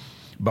investing,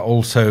 but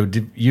also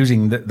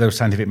using those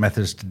scientific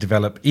methods to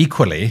develop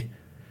equally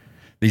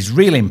these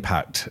real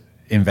impact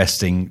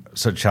investing,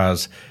 such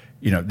as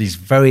these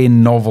very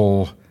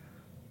novel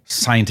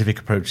scientific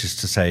approaches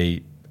to,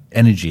 say,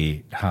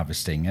 energy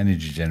harvesting,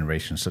 energy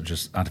generation, such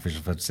as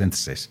artificial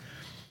photosynthesis,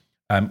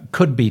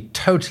 could be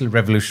totally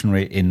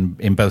revolutionary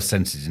in both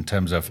senses, in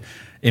terms of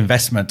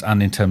investment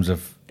and in terms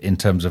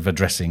of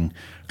addressing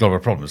global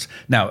problems.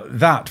 Now,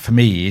 that for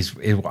me is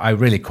what I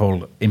really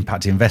call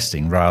impact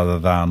investing, rather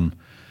than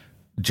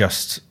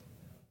just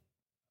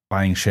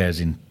buying shares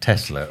in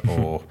Tesla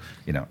or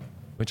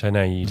which I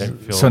know you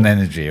don't feel Sun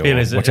Energy or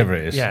whatever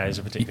it is. Yeah, it's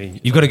a particularly.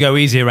 You've got to go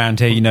easy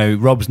around here.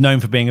 Rob's known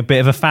for being a bit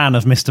of a fan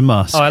of Mr.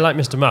 Musk. Oh, I like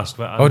Mr. Musk.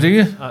 But do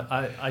you?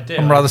 I do.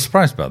 I'm rather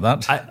surprised about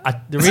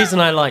that. The reason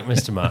I like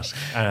Mr. Musk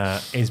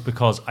is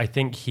because I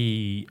think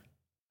he,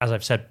 as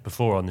I've said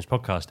before on this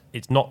podcast,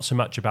 it's not so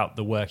much about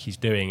the work he's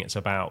doing, it's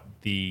about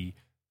the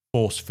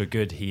force for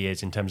good he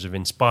is in terms of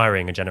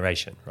inspiring a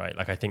generation, right?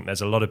 Like, I think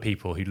there's a lot of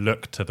people who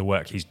look to the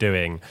work he's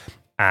doing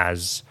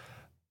as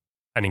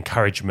an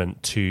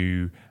encouragement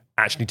to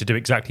actually to do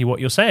exactly what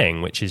you're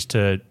saying, which is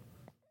to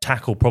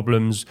tackle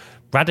problems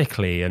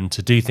radically and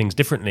to do things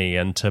differently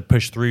and to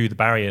push through the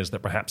barriers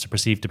that perhaps are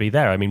perceived to be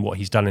there. I mean, what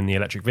he's done in the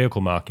electric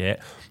vehicle market,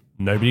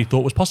 nobody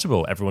thought was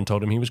possible. Everyone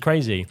told him he was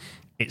crazy.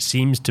 It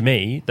seems to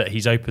me that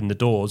he's opened the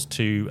doors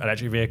to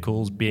electric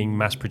vehicles being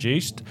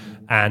mass-produced,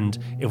 and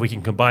if we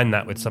can combine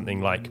that with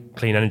something like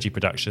clean energy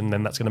production,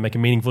 then that's going to make a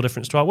meaningful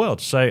difference to our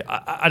world. So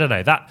I don't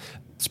know. That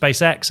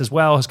SpaceX as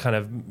well has kind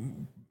of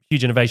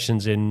huge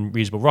innovations in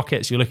reusable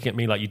rockets. You're looking at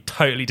me like you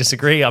totally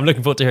disagree. I'm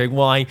looking forward to hearing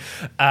why.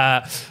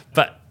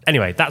 But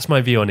anyway, that's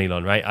my view on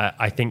Elon, right?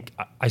 I think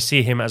I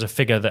see him as a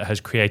figure that has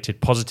created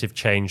positive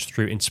change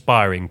through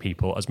inspiring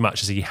people as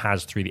much as he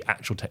has through the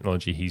actual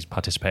technology he's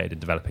participated in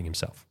developing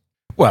himself.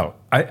 Well,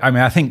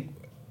 I think,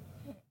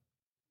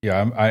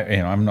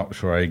 I'm not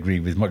sure I agree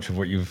with much of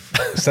what you've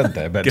said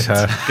there, but good.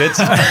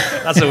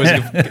 That's always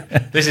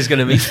good. This is going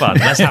to be fun.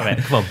 Let's have it.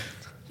 Come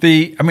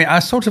on. I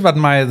sort of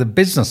admire the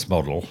business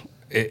model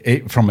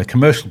from a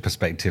commercial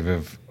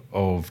perspective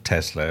of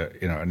Tesla,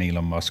 and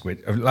Elon Musk.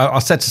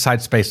 I'll set aside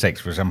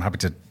SpaceX, which I'm happy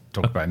to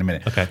talk about in a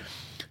minute. Okay.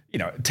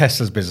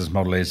 Tesla's business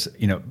model is,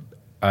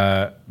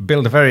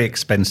 build a very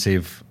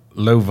expensive,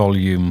 low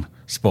volume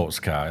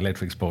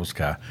electric sports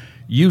car,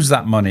 use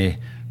that money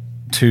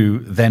to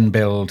then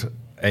build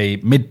a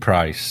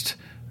mid-priced,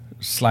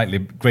 slightly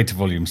greater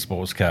volume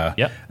sports car,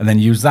 and then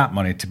use that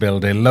money to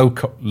build a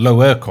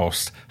lower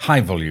cost,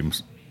 high volume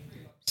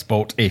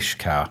sport-ish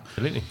car.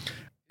 Absolutely.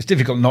 It's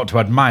difficult not to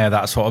admire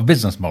that sort of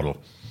business model.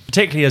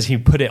 Particularly as he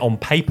put it on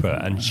paper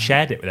and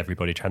shared it with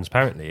everybody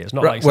transparently. It's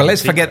not like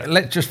let's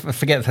just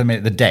forget for a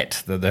minute the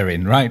debt that they're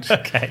in, right?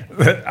 Okay.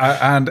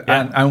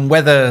 and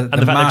whether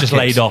the fact they've just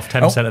laid off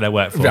 10% of their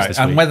workforce this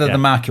week. And whether the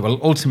market will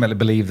ultimately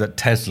believe that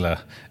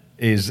Tesla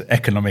is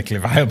economically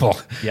viable.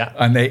 Yeah.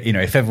 And they,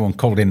 if everyone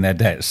called in their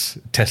debts,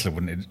 Tesla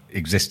wouldn't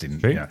exist in.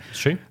 True. It's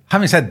true.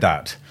 Having said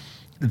that,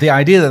 the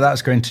idea that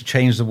that's going to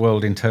change the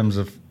world in terms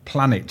of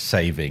planet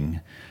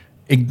saving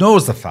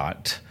ignores the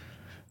fact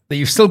that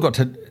you've still got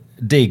to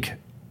dig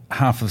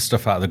half of the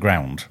stuff out of the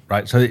ground,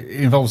 right? So it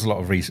involves a lot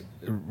of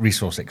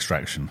resource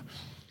extraction.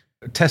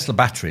 Tesla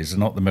batteries are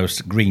not the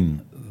most green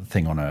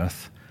thing on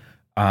earth.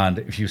 And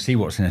if you see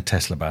what's in a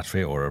Tesla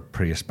battery or a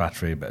Prius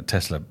battery, but a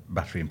Tesla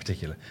battery in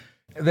particular,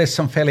 there's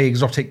some fairly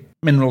exotic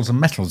minerals and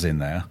metals in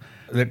there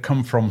that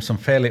come from some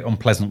fairly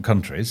unpleasant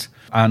countries.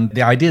 And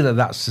the idea that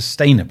that's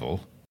sustainable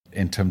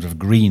in terms of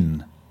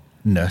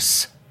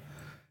greenness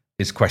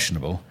is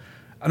questionable.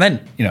 And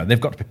then,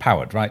 they've got to be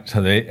powered, right? So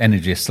the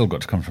energy has still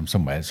got to come from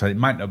somewhere. So it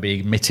might not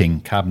be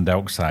emitting carbon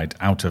dioxide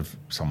out of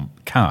some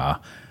car,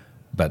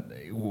 but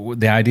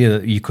the idea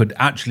that you could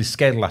actually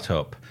scale that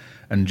up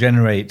and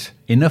generate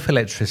enough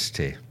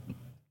electricity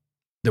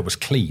that was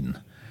clean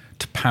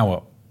to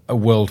power a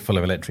world full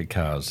of electric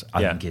cars,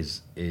 I think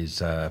is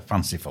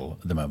fanciful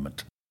at the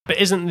moment. But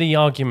isn't the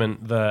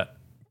argument that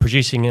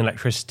producing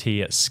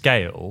electricity at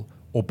scale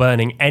or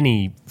burning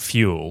any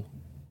fuel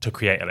to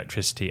create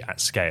electricity at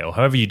scale,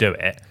 however you do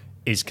it,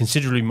 is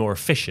considerably more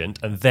efficient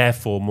and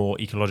therefore more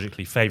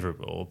ecologically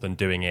favourable than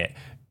doing it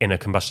in a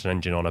combustion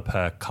engine on a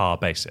per car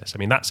basis? I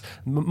mean, that's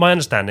my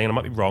understanding, and I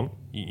might be wrong.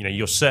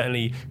 You're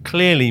certainly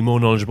clearly more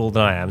knowledgeable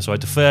than I am, so I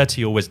defer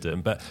to your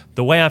wisdom. But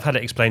the way I've had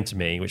it explained to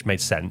me, which made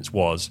sense,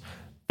 was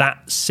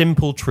that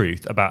simple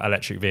truth about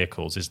electric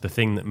vehicles is the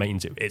thing that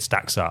means it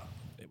stacks up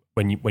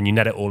when you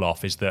net it all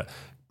off, is that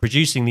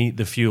producing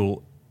the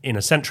fuel in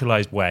a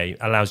centralized way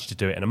allows you to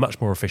do it in a much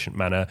more efficient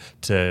manner,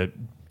 to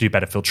do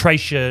better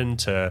filtration,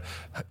 to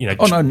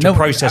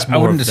process I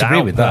more wouldn't of the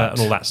disagree with output that.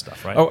 and all that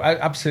stuff, right? Oh, I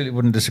absolutely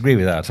wouldn't disagree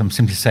with that. I'm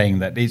simply saying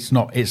that it's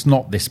not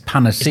this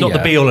panacea. It's not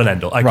the be all and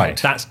end all. Okay,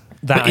 Right.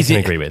 That I can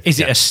agree with. Is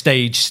it a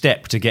stage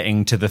step to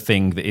getting to the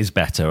thing that is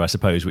better, I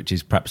suppose, which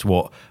is perhaps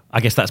what,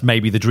 I guess that's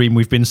maybe the dream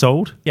we've been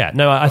sold? Yeah,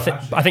 no, I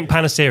think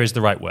panacea is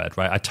the right word,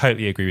 right? I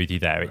totally agree with you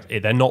there.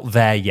 They're not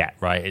there yet,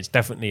 right? It's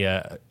definitely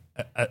a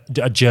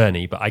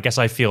journey, but I guess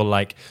I feel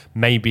like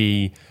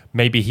maybe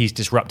he's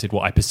disrupted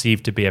what I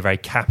perceive to be a very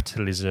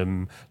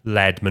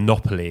capitalism-led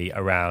monopoly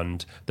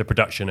around the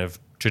production of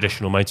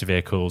traditional motor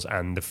vehicles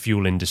and the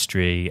fuel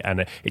industry,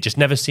 and it just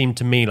never seemed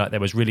to me like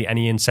there was really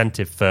any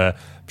incentive for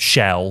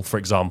Shell, for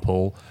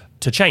example,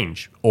 to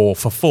change, or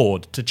for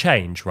Ford to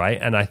change, right?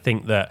 And I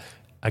think that,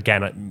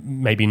 again,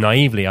 maybe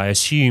naively, I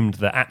assumed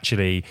that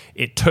actually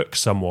it took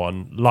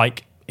someone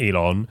like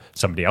Elon,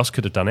 somebody else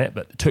could have done it,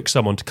 but it took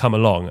someone to come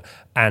along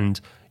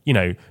and,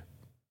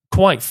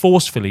 quite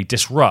forcefully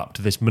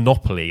disrupt this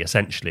monopoly,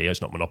 essentially.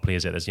 It's not monopoly,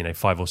 is it? There's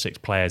 5 or 6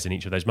 players in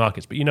each of those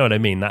markets, but you know what I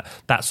mean,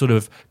 that sort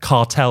of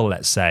cartel,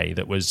 let's say,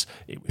 that was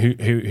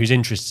whose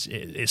interests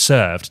it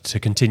served to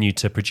continue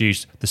to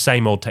produce the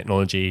same old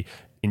technology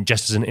in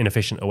just as an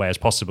inefficient a way as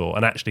possible.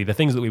 And actually the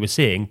things that we were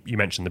seeing, you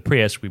mentioned the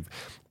Prius, we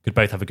could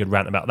both have a good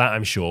rant about that,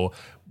 I'm sure,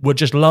 were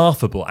just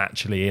laughable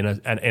actually in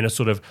a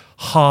sort of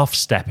half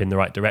step in the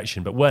right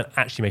direction, but weren't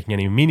actually making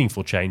any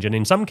meaningful change, and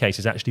in some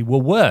cases actually were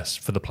worse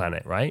for the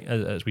planet, right,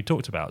 as we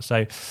talked about.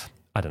 So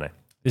I don't know,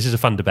 this is a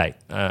fun debate.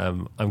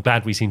 I'm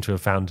glad we seem to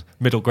have found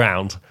middle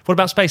ground. What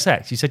about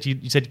SpaceX? You said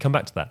you'd come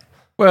back to that.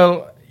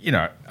 Well,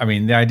 I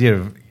mean, the idea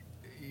of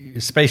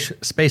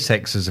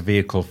SpaceX as a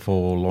vehicle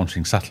for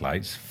launching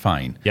satellites,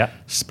 fine. Yeah.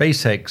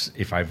 SpaceX,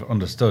 if I've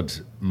understood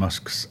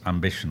Musk's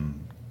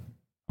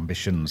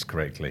ambitions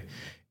correctly,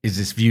 is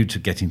this view to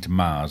getting to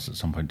Mars at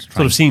some point to try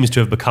sort of seems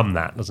to have become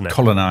that, doesn't it?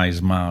 colonize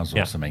Mars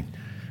or something.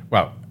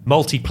 Well,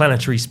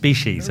 multi-planetary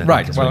species.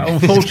 Right. Well,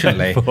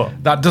 unfortunately,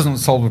 that doesn't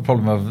solve the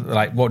problem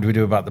of what do we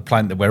do about the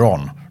planet that we're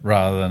on,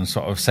 rather than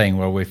sort of saying,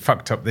 well, we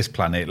fucked up this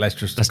planet. Let's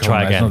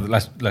try again.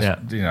 Let's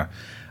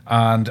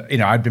And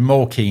I'd be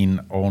more keen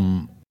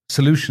on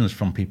solutions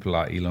from people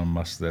like Elon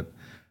Musk that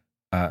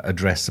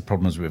address the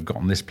problems we've got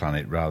on this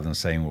planet, rather than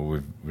saying,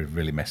 well, we've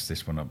really messed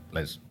this one up.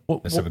 Let's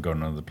have a go on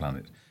another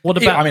planet. What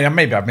about? I mean,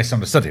 maybe I've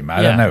misunderstood him.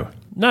 I don't know.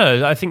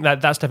 No, I think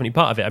that's definitely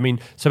part of it. I mean,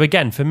 so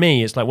again, for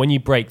me, it's like when you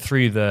break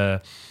through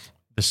the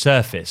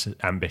surface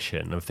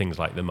ambition of things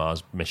like the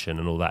Mars mission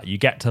and all that, you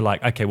get to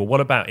okay, well, what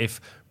about if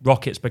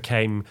rockets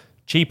became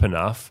cheap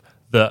enough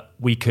that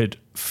we could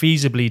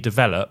feasibly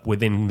develop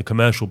within the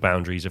commercial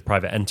boundaries of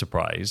private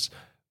enterprise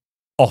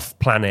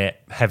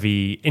off-planet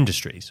heavy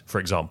industries,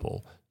 for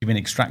example? You mean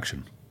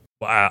extraction?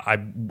 I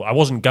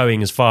wasn't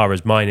going as far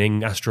as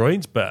mining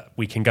asteroids, but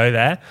we can go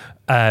there.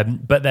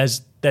 But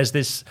there's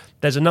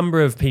a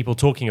number of people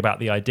talking about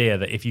the idea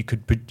that if you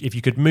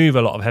could move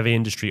a lot of heavy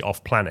industry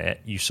off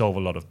planet, you solve a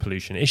lot of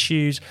pollution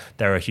issues.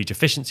 There are huge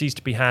efficiencies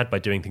to be had by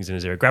doing things in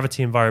a zero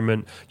gravity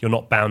environment. You're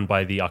not bound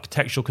by the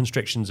architectural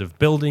constrictions of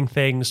building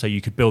things, so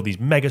you could build these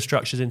mega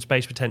structures in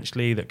space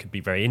potentially that could be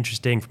very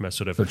interesting from a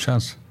sort of such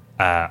as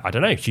I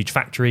don't know, huge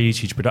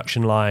factories, huge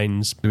production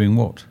lines. Doing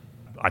what?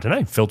 I don't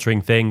know,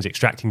 filtering things,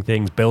 extracting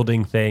things,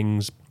 building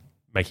things,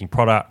 making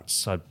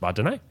products. I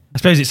don't know. I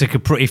suppose it's a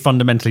pretty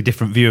fundamentally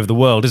different view of the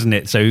world, isn't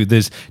it? So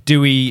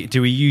do we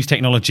use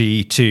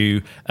technology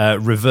to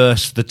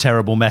reverse the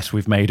terrible mess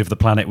we've made of the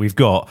planet we've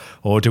got,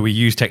 or do we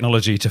use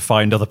technology to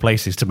find other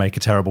places to make a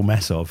terrible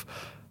mess of?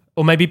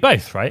 Or maybe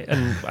both, right?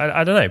 And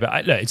I don't know,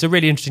 but look, it's a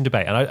really interesting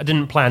debate, and I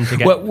didn't plan to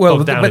get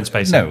bogged down in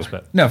space. No,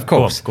 of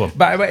course. Go on.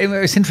 But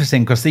it's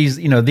interesting because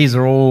these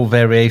are all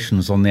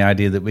variations on the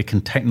idea that we can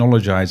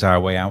technologize our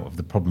way out of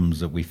the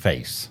problems that we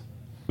face.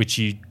 Which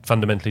you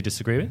fundamentally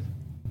disagree with?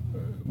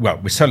 Well,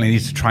 we certainly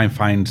need to try and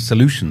find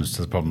solutions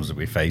to the problems that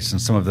we face,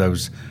 and some of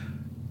those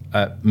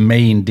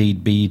may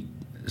indeed be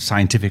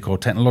scientific or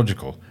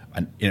technological.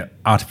 And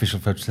artificial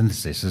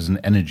photosynthesis is an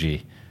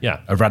energy,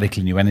 a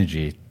radically new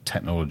energy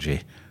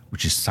technology,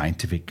 which is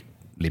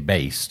scientifically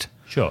based.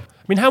 Sure.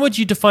 I mean, how would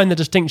you define the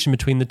distinction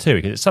between the two?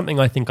 Because it's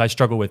something I think I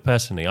struggle with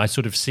personally. I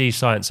sort of see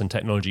science and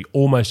technology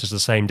almost as the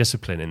same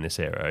discipline in this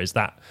era.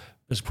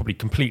 That's probably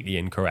completely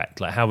incorrect.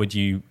 Like, how would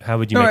you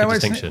make a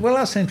distinction? Well,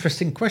 that's an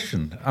interesting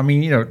question. I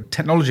mean,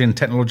 technology and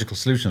technological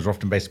solutions are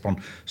often based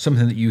upon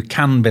something that you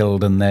can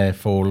build and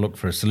therefore look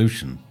for a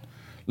solution.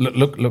 You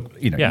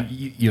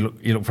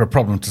look for a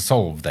problem to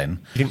solve. Then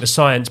you think the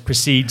science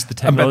precedes the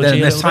technology. But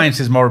then the science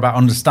is more about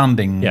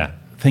understanding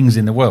things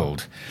in the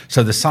world.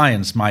 So the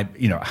science might,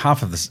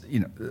 half of this,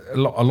 a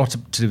lot to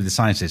do with the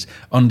science is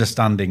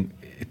understanding,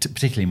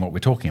 particularly in what we're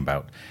talking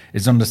about,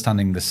 is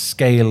understanding the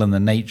scale and the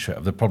nature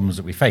of the problems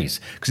that we face.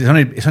 Because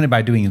it's only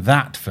by doing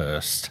that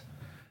first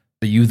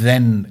that you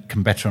then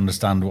can better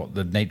understand what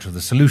the nature of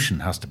the solution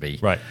has to be.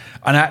 Right.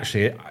 And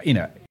actually,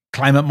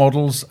 climate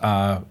models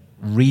are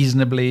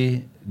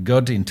reasonably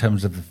good in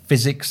terms of the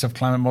physics of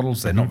climate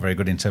models. They're not very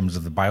good in terms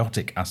of the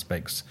biotic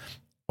aspects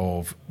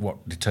of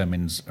what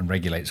determines and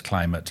regulates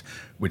climate,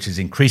 which is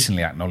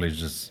increasingly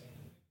acknowledged as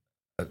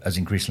as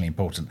increasingly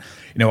important.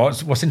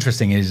 What's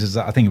interesting is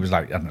that I think it was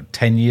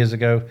 10 years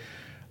ago,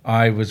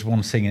 I was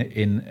once sitting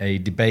in a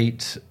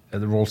debate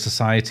at the Royal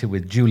Society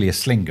with Julia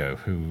Slingo,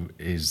 who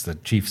is the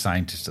chief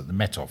scientist at the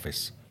Met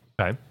Office.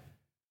 Okay.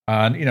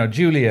 And,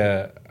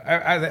 Julia,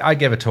 I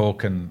gave a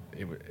talk and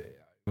it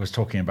was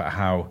talking about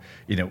how,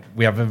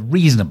 we have a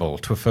reasonable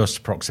to a first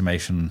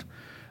approximation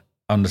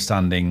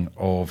understanding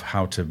of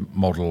how to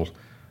model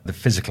the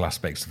physical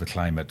aspects of the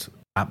climate,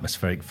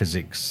 atmospheric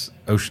physics,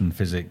 ocean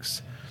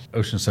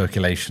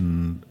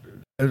circulation,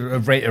 a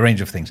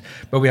range of things.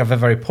 But we have a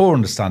very poor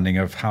understanding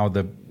of how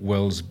the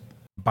world's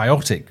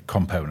biotic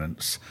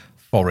components,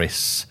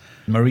 forests,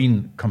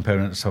 marine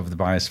components of the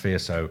biosphere,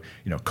 so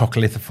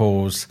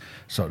coccolithophores,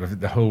 sort of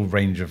the whole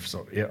range of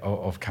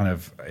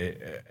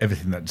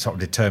everything that sort of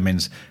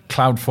determines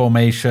cloud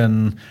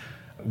formation,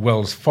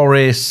 world's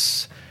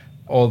forests,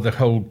 or the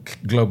whole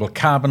global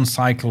carbon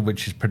cycle,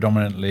 which is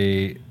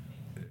predominantly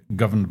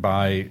governed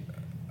by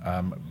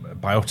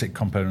biotic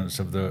components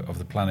of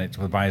the planet,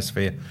 of the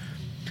biosphere.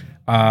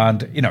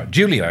 And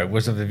Julia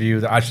was of the view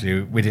that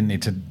actually we didn't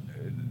need to.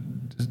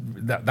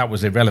 That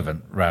was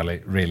irrelevant,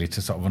 really,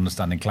 to sort of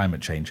understanding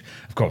climate change.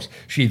 Of course,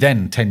 she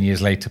then, 10 years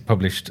later,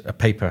 published a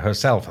paper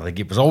herself. I think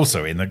it was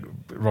also in the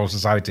Royal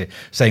Society,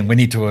 saying we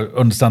need to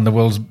understand the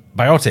world's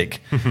biotic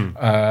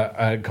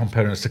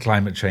components to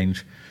climate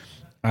change,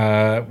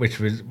 which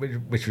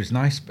was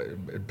nice,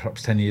 but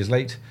perhaps 10 years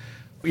late.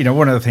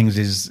 One of the things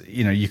is,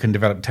 you can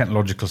develop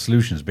technological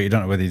solutions, but you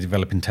don't know whether you're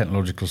developing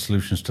technological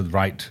solutions to the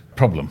right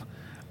problem.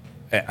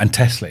 And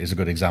Tesla is a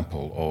good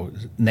example, or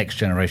next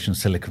generation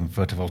silicon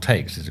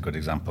photovoltaics is a good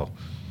example.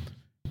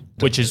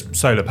 Which is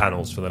solar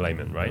panels for the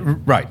layman, right?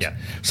 Right. Yeah.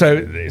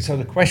 So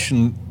the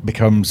question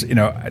becomes,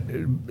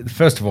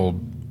 first of all,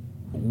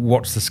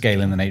 what's the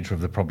scale and the nature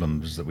of the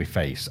problems that we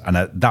face? And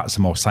that's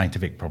a more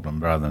scientific problem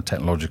rather than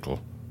technological.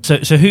 So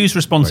whose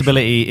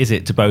responsibility is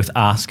it to both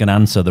ask and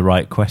answer the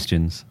right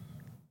questions?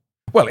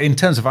 Well, in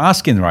terms of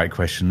asking the right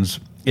questions,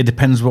 it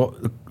depends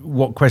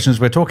what questions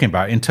we're talking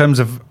about. In terms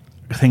of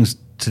things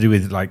to do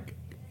with like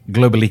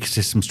global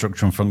ecosystem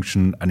structure and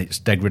function and its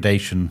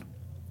degradation,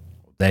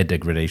 their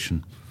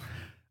degradation,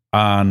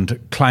 and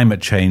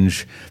climate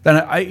change, then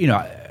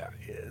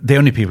the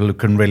only people who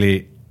can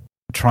really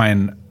try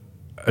and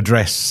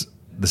address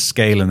the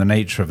scale and the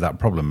nature of that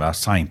problem are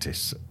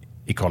scientists,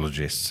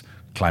 ecologists,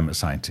 climate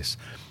scientists.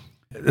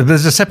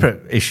 There's a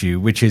separate issue,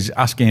 which is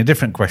asking a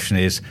different question: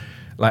 is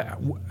like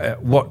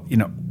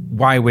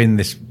why we're in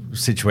this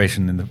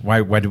situation, and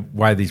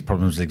why these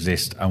problems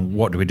exist, and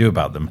what do we do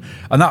about them?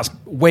 And that's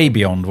way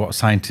beyond what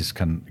scientists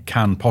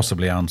can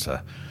possibly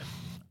answer.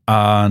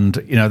 And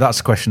that's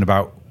a question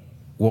about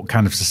what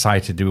kind of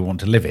society do we want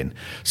to live in.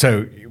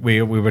 So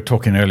we were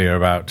talking earlier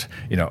about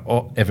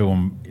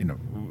everyone,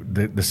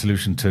 the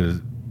solution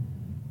to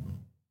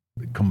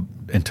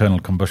internal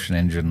combustion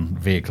engine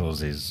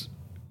vehicles is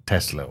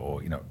Tesla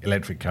or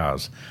electric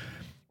cars.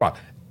 Well,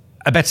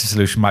 a better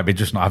solution might be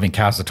just not having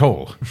cars at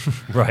all.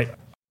 Right.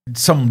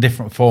 Some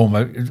different form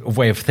of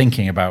way of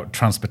thinking about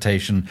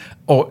transportation,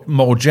 or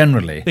more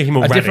generally, thinking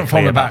more a different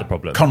form about the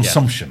problem.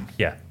 Consumption.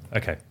 Yeah.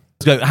 Okay.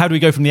 So how do we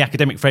go from the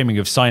academic framing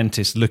of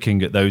scientists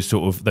looking at those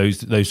sort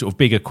of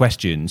bigger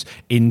questions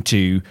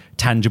into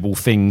tangible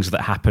things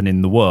that happen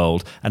in the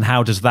world, and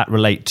how does that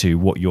relate to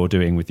what you're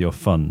doing with your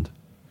fund?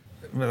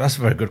 Well, that's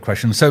a very good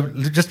question. So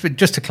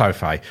just to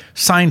clarify,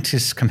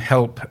 scientists can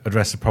help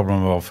address the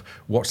problem of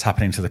what's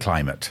happening to the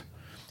climate.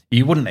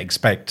 You wouldn't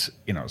expect,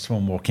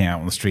 someone walking out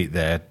on the street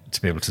there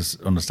to be able to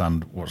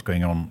understand what's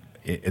going on,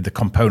 the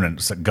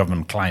components that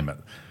govern climate.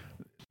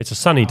 It's a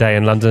sunny day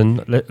in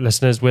London,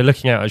 listeners. We're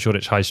looking out at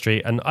Shoreditch High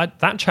Street, and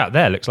that chap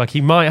there looks like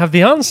he might have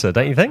the answer,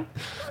 don't you think?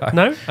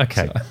 No?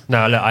 Okay.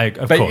 No, look,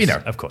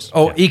 of course.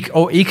 Or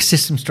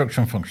ecosystem structure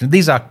and function.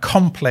 These are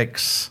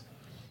complex,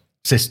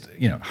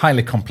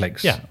 highly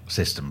complex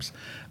systems,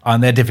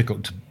 and they're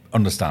difficult to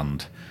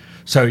understand.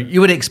 So you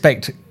would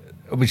expect,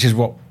 which is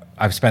what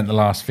I've spent the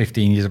last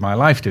 15 years of my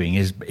life doing,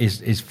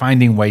 is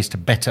finding ways to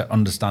better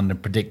understand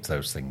and predict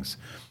those things.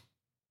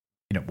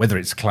 Whether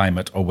it's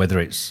climate, or whether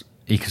it's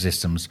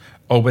ecosystems,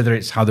 or whether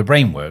it's how the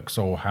brain works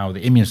or how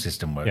the immune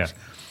system works.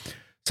 Yeah.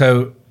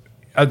 So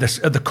at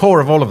the core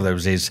of all of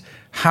those is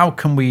how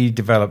can we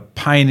develop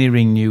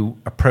pioneering new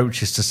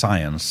approaches to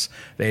science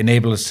that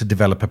enable us to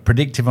develop a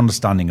predictive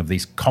understanding of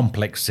these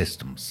complex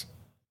systems.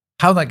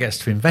 How that gets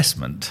to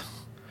investment.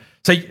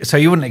 So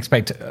you wouldn't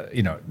expect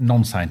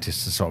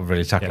non-scientists to sort of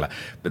really tackle that.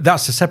 But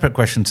that's a separate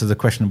question to the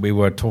question we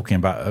were talking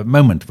about a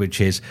moment, which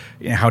is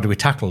how do we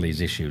tackle these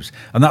issues?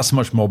 And that's a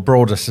much more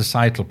broader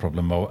societal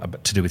problem, more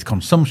to do with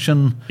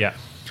consumption,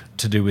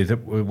 to do with the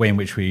way in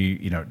which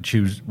we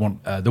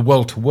want the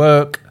world to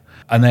work.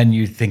 And then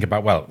you think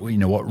about,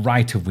 what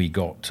right have we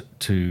got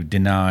to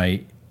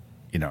deny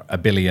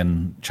 1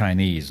 billion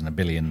Chinese and 1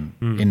 billion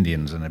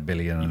Indians and 1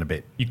 billion and a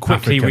bit. You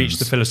quickly Africans. reach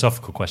the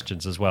philosophical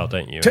questions as well,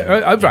 don't you?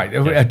 Right.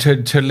 Yeah.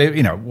 To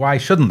live, why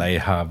shouldn't they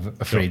have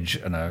a fridge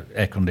and a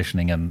air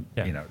conditioning and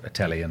a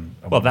telly and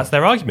well, that's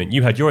their argument.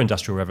 You had your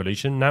industrial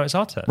revolution, now it's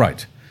our turn.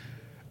 Right.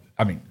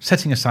 I mean,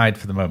 setting aside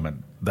for the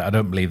moment that I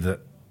don't believe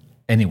that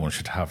anyone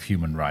should have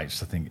human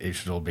rights. I think it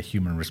should all be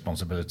human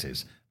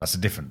responsibilities. That's a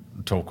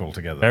different talk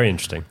altogether. Very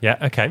interesting. Yeah.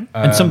 Okay.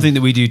 And something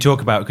that we do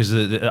talk about, because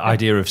the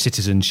idea of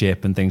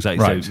citizenship and things like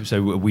Right.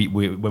 So we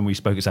when we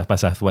spoke at South by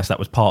Southwest, that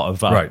was part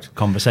of our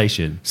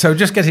conversation. So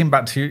just getting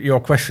back to your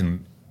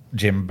question,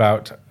 Jim,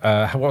 about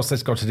what's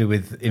this got to do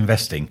with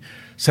investing?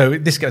 So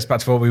this gets back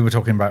to what we were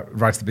talking about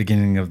right at the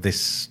beginning of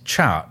this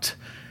chart,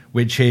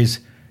 which is,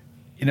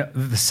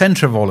 the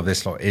center of all of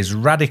this lot is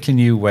radically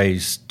new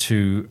ways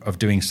of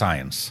doing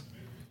science.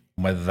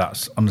 Whether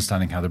that's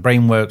understanding how the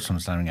brain works,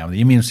 understanding how the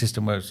immune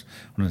system works,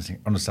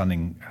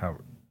 understanding how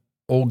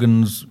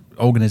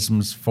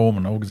organisms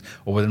form, or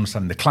whether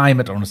understanding the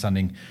climate, or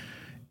understanding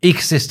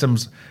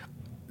ecosystems,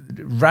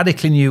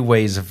 radically new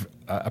ways of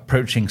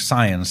approaching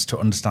science to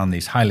understand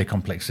these highly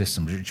complex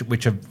systems,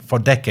 which have, for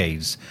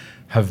decades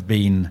have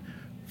been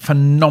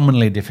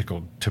phenomenally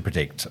difficult to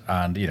predict.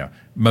 And,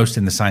 most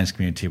in the science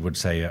community would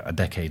say are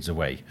decades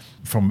away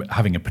from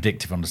having a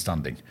predictive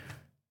understanding.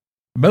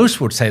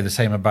 Most would say the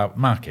same about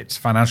markets,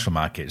 financial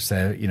markets.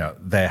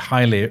 They're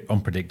highly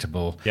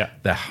unpredictable. Yeah.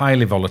 They're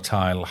highly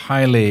volatile,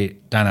 highly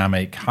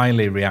dynamic,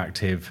 highly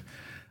reactive,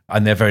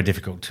 and they're very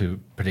difficult to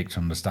predict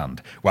and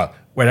understand. Well,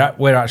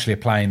 we're actually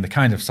applying the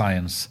kind of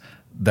science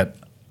that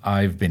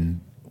I've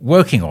been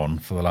working on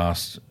for the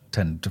last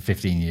 10 to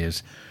 15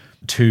 years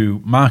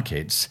to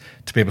markets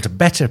to be able to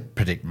better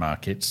predict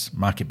markets,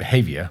 market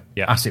behavior,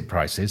 asset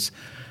prices,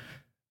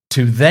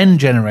 to then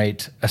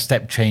generate a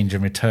step change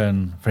in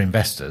return for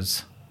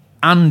investors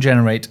and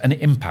generate an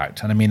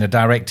impact, and I mean a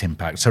direct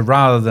impact. So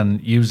rather than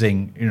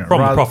using...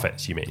 From the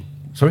profits, you mean?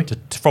 Sorry?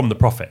 From the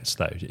profits,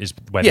 though, is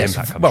where the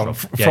impact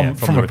comes from.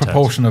 From the a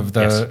proportion of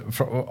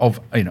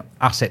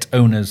asset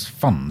owners'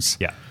 funds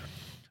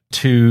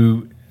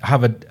to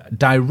have a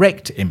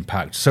direct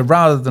impact. So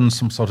rather than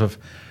some sort of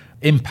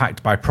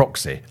impact by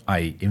proxy,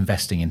 i.e.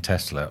 investing in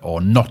Tesla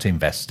or not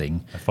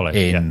investing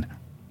in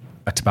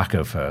a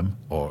tobacco firm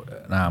or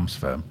an arms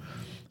firm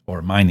or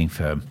a mining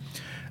firm,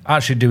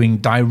 actually doing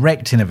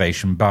direct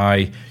innovation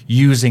by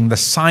using the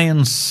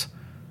science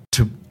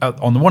to,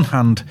 on the one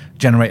hand,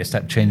 generate a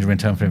step change in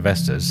return for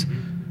investors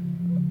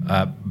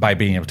by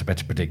being able to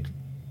better predict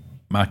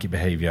market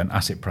behavior and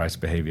asset price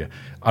behavior,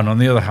 and on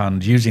the other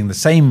hand, using the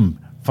same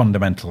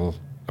fundamentally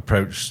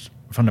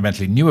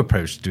new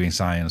approach to doing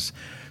science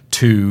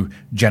to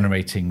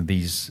generating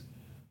these,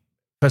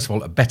 first of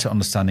all, a better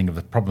understanding of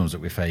the problems that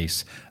we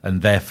face,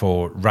 and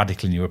therefore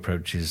radically new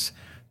approaches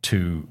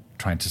to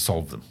trying to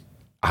solve them,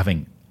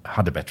 having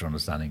had a better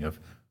understanding of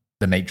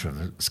the nature of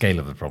the scale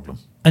of the problem.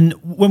 And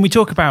when we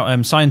talk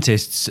about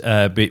scientists,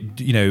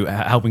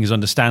 helping us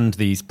understand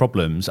these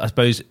problems, I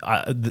suppose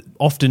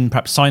often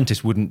perhaps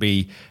scientists wouldn't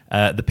be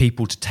the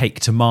people to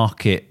take to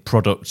market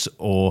products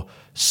or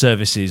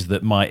services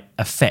that might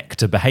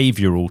affect a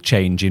behavioural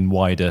change in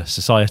wider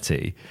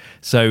society.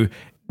 So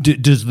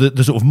does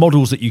the sort of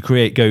models that you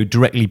create go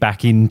directly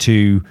back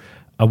into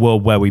a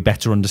world where we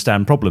better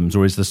understand problems,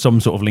 or is there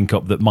some sort of link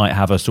up that might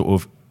have a sort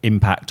of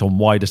impact on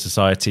wider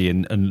society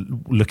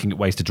and looking at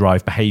ways to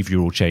drive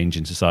behavioural change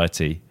in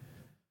society?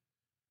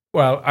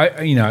 Well,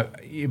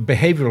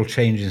 behavioural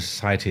change in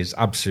society is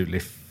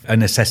absolutely a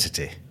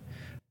necessity,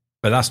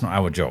 but that's not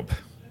our job.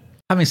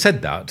 Having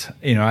said that,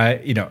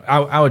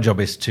 our job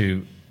is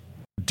to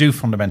do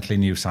fundamentally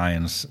new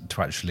science,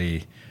 to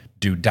actually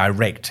do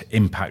direct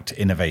impact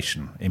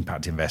innovation,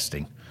 impact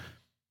investing,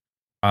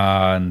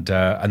 and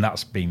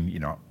that's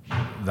been,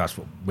 that's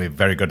what we're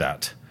very good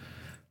at.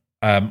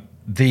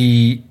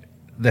 The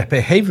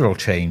behavioural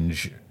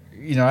change,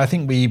 I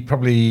think we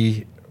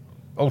probably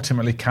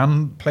ultimately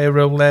can play a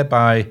role there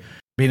by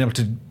being able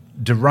to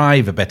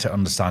derive a better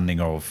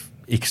understanding of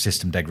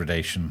ecosystem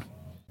degradation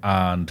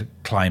and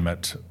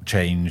climate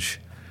change,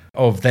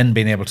 of then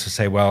being able to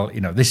say, well,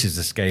 this is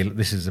the scale,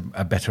 this is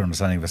a better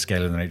understanding of the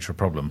scale and the nature of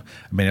the problem,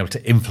 and being able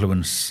to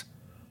influence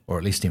or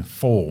at least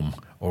inform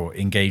or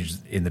engage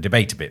in the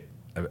debate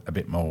a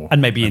bit more.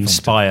 And maybe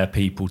inspire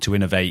people to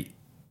innovate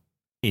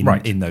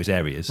in those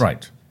areas.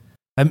 Right.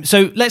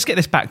 So let's get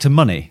this back to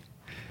money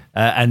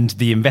and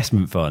the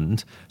investment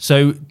fund.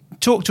 So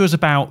talk to us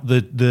about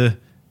the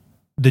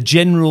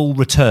general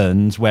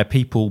returns where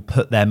people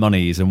put their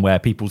monies and where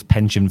people's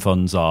pension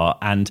funds are,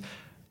 and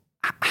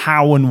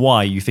how and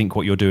why you think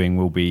what you're doing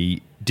will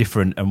be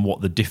different and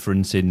what the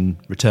difference in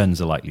returns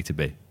are likely to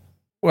be.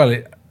 Well,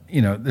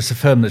 this is a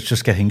firm that's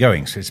just getting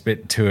going, so it's a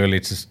bit too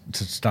early to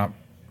start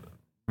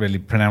really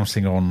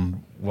pronouncing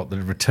on what the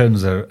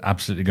returns are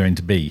absolutely going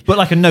to be. But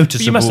like a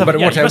noticeable... You must have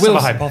a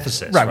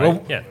hypothesis,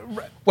 right?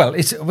 Well,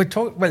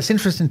 it's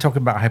interesting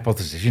talking about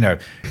hypotheses.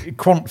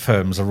 Quant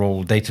firms are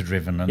all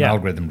data-driven and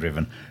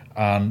algorithm-driven.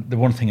 And the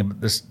one thing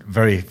that's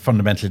very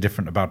fundamentally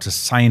different about a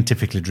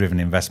scientifically driven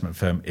investment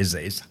firm is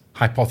that it's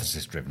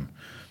hypothesis-driven.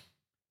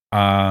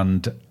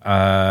 And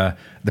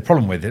the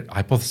problem with it,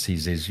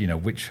 hypotheses is,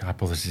 which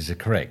hypotheses are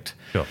correct.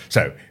 Sure.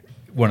 So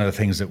one of the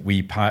things that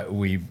we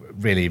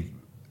really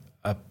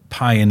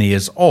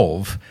pioneers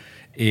of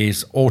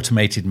is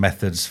automated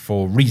methods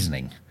for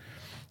reasoning.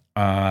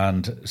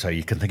 And so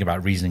you can think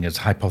about reasoning as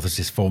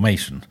hypothesis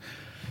formation.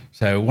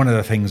 So one of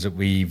the things that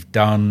we've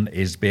done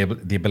is the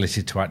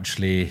ability to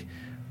actually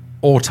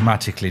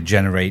automatically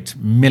generate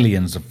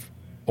millions of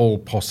all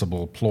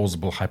possible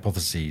plausible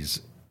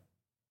hypotheses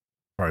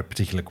for a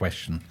particular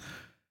question,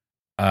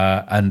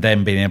 and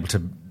then being able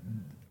to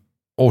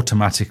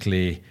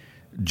automatically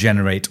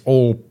generate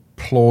all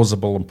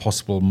plausible and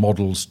possible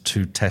models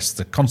to test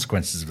the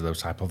consequences of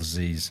those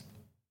hypotheses,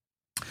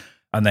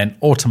 and then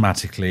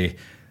automatically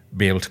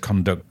be able to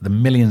conduct the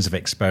millions of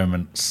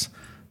experiments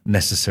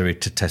necessary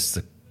to test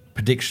the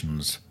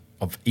predictions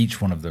of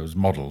each one of those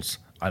models.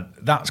 And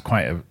that's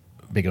quite a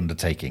big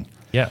undertaking.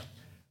 Yeah.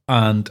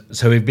 And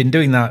so we've been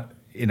doing that,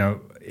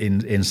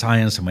 in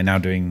science, and we're now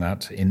doing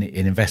that in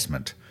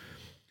investment.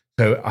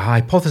 So a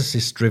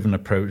hypothesis-driven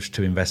approach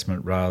to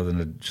investment rather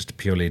than just a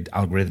purely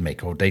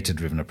algorithmic or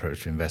data-driven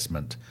approach to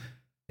investment,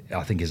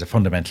 I think, is a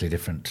fundamentally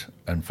different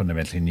and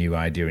fundamentally new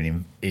idea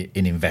in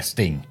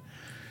investing.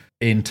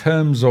 In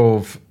terms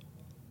of,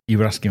 you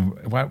were asking,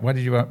 why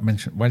did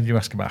you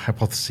ask about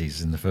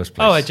hypotheses in the first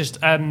place? Oh, I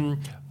just I'm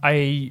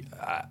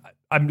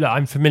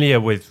familiar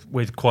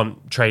with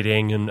quant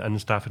trading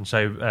and stuff, and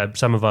so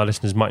some of our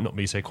listeners might not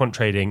be. So quant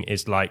trading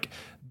is like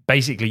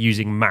basically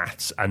using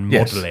maths and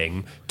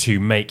modeling to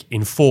make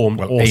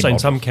informed, also in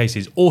some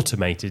cases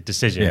automated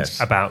decisions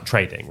about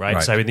trading,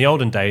 right? So in the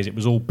olden days, it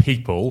was all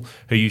people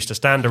who used to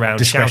stand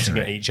around shouting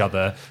at each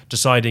other,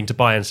 deciding to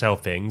buy and sell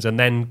things, and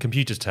then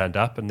computers turned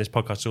up, and this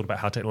podcast is all about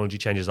how technology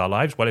changes our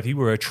lives. Well, if you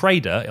were a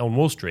trader on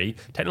Wall Street,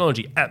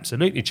 technology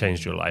absolutely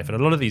changed your life, and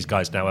a lot of these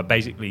guys now are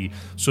basically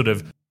sort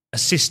of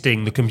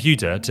assisting the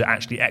computer to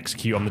actually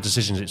execute on the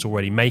decisions it's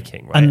already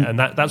making, right? And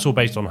that's all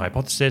based on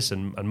hypothesis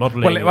and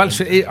modelling. Well,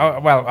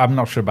 I'm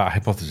not sure about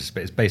hypothesis,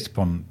 but it's based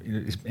upon,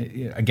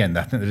 again,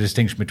 I think the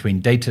distinction between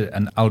data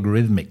and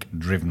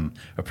algorithmic-driven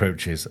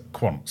approaches,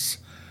 quants,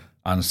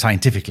 and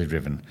scientifically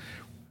driven,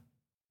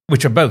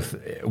 which are both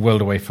a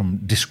world away from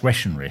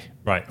discretionary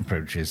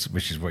approaches,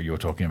 which is what you're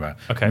talking about.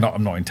 Okay.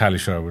 I'm not entirely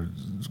sure I would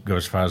go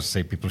as far as to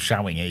say people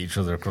shouting at each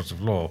other across the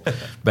floor,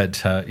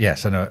 but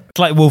yes, I know. It's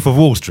like Wolf of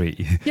Wall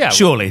Street. Yeah,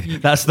 surely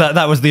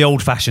that was the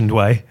old-fashioned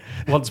way.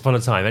 Once upon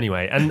a time,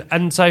 anyway, and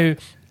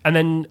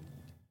then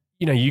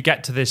you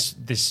get to this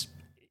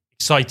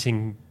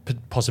exciting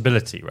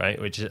possibility, right?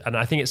 And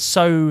I think it's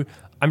so.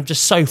 I'm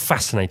just so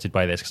fascinated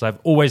by this because I've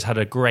always had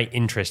a great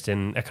interest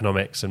in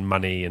economics and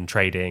money and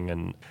trading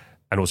and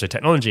also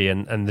technology,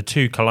 and the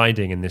two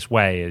colliding in this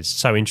way is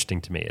so interesting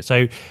to me.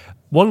 So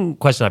one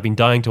question I've been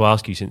dying to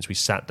ask you since we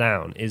sat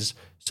down is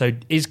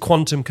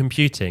quantum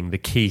computing the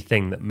key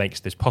thing that makes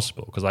this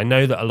possible? Because I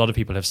know that a lot of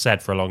people have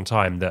said for a long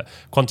time that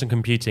quantum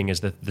computing is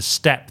the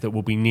step that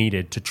will be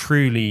needed to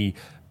truly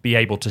be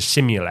able to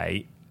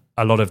simulate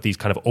a lot of these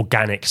kind of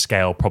organic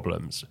scale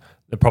problems,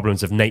 the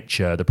problems of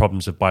nature, the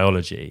problems of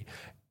biology.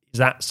 Is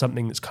that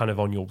something that's kind of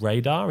on your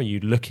radar? Are you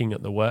looking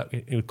at the work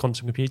with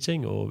quantum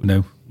computing? Or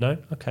no?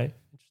 Okay.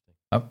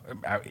 For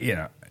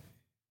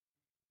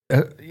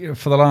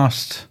the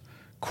last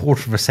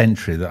quarter of a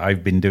century that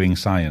I've been doing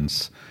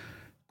science,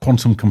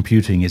 quantum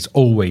computing has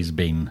always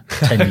been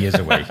 10 years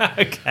away.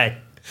 Okay.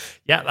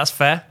 Yeah, that's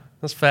fair.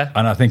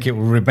 And I think it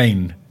will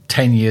remain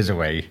 10 years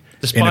away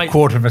in a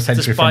quarter of a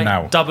century from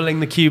now. Doubling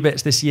the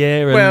qubits this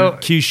year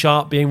and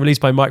Q-Sharp being released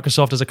by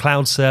Microsoft as a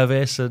cloud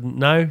service, and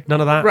none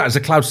of that? Right, as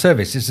a cloud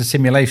service, it's a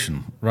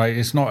simulation, right?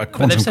 It's not a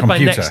quantum computer. They've said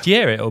computer. by next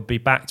year it'll be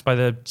backed by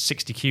the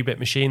 60-qubit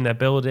machine they're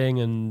building.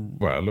 And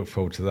well, I look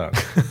forward to that.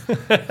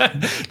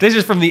 This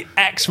is from the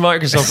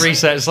ex-Microsoft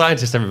research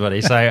scientist,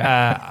 everybody. So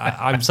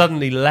I'm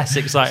suddenly less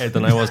excited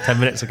than I was 10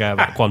 minutes ago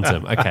about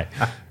quantum. Okay,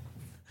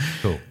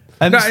 cool.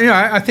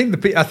 I think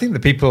the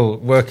people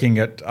working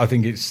at, I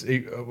think it's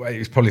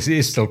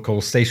still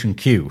called Station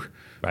Q,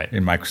 right,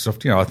 in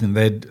Microsoft. I think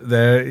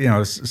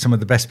they're some of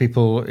the best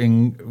people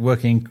in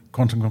working in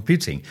quantum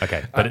computing.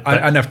 Okay,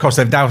 and of course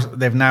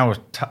they've now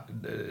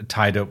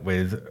tied up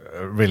with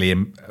a really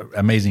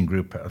amazing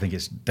group. I think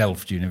it's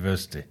Delft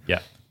University.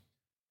 Yeah,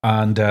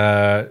 and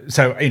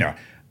so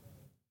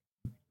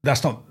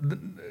that's not.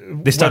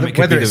 This time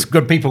whether it's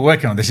good people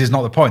working on this is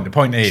not the point. The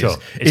point is,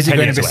 is it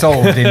going to be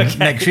solved in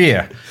next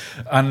year?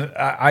 And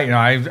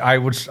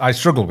I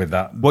struggle with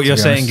that. What you're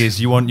saying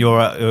is you want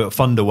your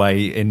fund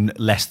away in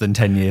less than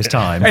 10 years'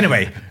 time.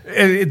 Anyway,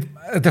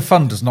 the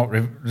fund is not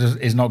going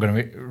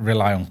to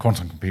rely on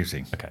quantum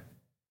computing. Okay,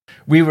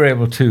 we were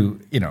able to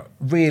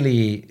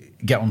really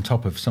get on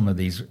top of some of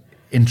these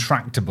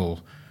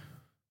intractable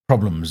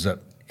problems that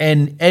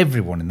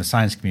everyone in the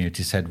science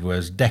community said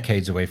was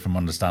decades away from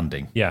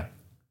understanding. Yeah.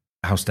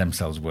 How stem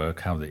cells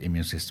work, how the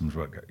immune systems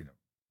work,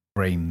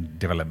 brain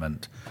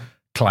development,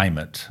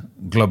 climate,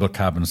 global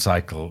carbon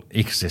cycle,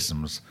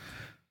 ecosystems,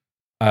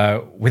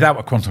 without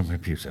a quantum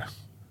computer.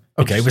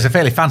 Okay, it was a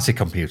fairly fancy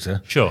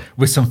computer, sure,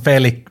 with some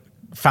fairly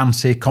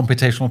fancy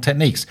computational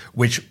techniques,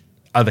 which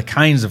are the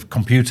kinds of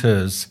computing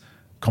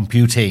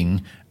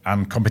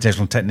and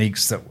computational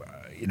techniques that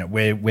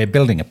we're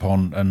building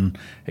upon and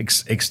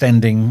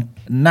extending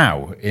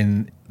now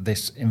in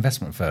this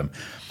investment firm.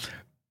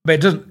 But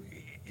it doesn't.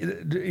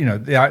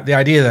 The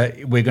idea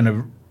that we're going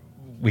to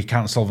we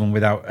can't solve them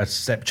without a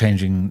step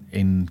change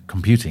in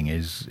computing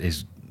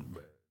is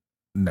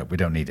no, we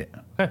don't need it.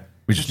 Okay.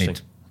 We just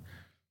need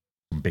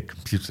big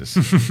computers.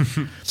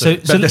 So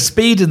the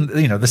speed and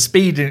the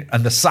speed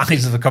and the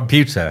size of the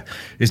computer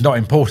is not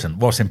important.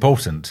 What's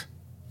important?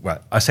 Well,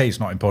 I say it's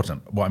not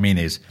important. What I mean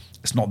is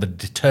it's not the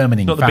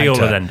determining Not the factor. be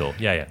all and end all.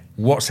 Yeah.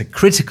 What's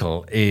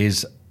critical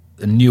is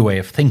a new way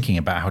of thinking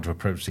about how to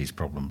approach these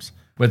problems,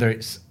 whether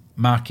it's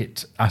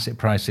market asset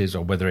prices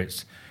or whether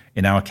it's,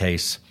 in our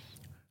case,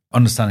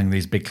 understanding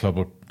these big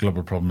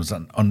global problems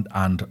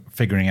and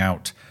figuring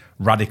out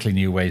radically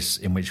new ways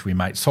in which we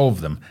might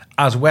solve them,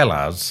 as well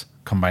as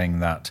combining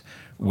that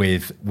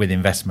with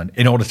investment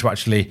in order to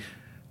actually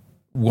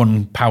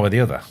one power the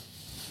other.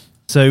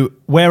 So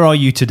where are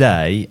you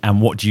today,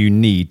 and what do you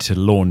need to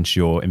launch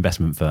your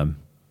investment firm?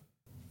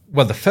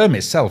 Well, the firm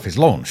itself is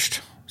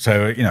launched.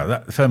 So,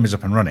 that firm is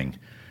up and running.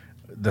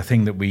 The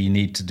thing that we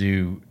need to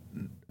do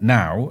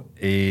now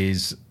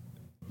is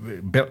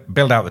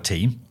build out the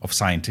team of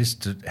scientists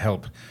to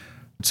help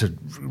to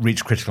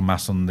reach critical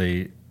mass on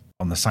the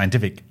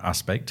scientific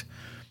aspect,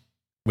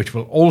 which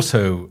will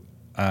also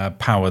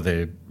power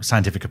the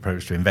scientific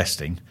approach to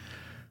investing.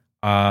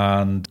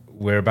 And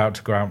we're about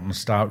to go out and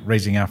start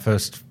raising our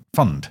first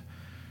fund,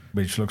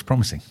 which looks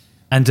promising.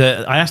 And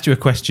I asked you a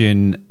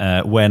question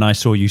when I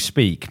saw you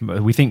speak.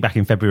 We think back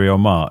in February or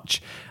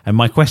March. And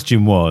my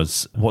question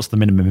was, what's the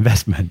minimum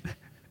investment? So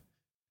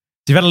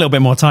you've had a little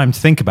bit more time to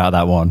think about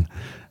that one.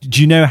 Do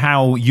you know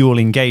how you'll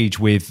engage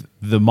with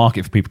the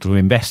market for people to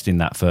invest in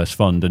that first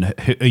fund? And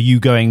are you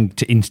going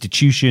to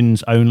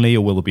institutions only,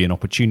 or will there be an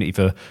opportunity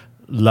for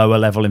lower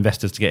level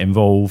investors to get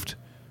involved?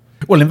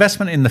 Well,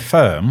 investment in the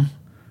firm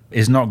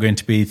is not going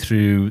to be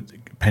through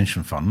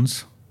pension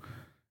funds.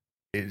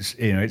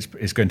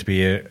 It's going to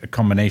be a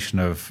combination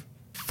of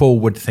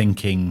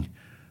forward-thinking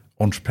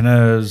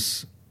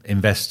entrepreneurs,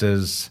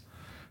 investors,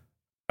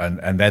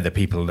 and they're the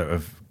people that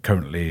have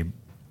currently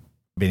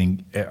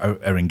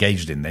are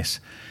engaged in this.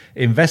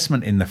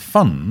 Investment in the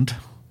fund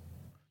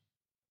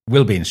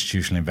will be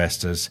institutional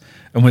investors,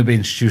 and will be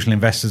institutional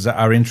investors that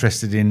are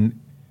interested in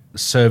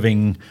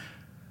serving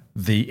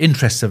the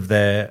interests of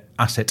their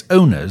asset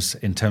owners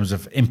in terms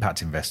of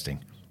impact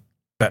investing.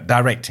 But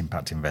direct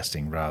impact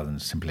investing rather than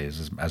simply,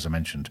 as I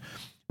mentioned,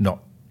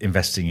 not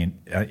investing in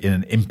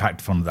an impact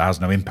fund that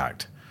has no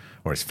impact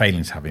or is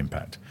failing to have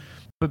impact.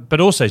 But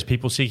also is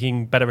people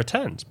seeking better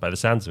returns by the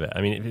sounds of it.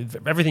 I mean,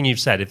 everything you've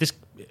said,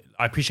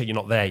 I appreciate you're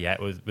not there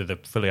yet with a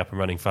fully up and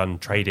running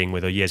fund trading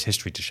with a year's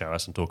history to show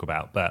us and talk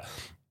about, but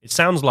it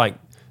sounds like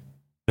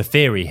the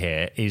theory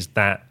here is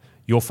that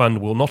your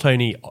fund will not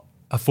only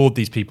afford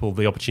these people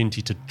the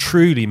opportunity to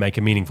truly make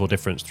a meaningful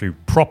difference through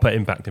proper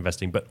impact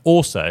investing, but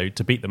also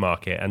to beat the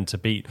market and to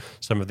beat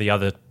some of the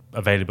other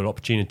available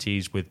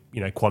opportunities with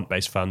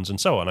quant-based funds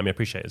and so on. I mean, I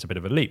appreciate it's a bit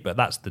of a leap, but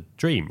that's the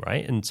dream,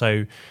 right? And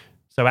so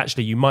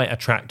actually you might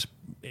attract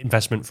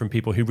investment from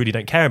people who really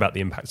don't care about the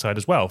impact side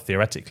as well,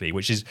 theoretically,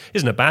 which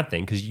isn't a bad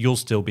thing because you'll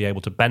still be able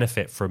to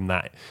benefit from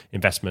that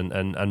investment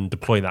and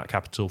deploy that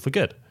capital for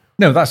good.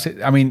 No, that's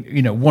it. I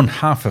mean, one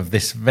half of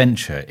this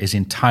venture is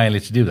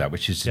entirely to do that,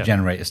 which is to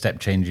generate a step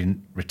change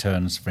in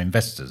returns for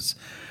investors.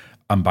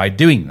 And by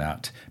doing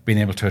that, being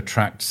able to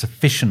attract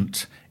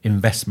sufficient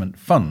investment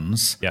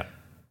funds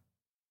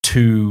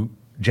to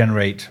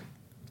generate,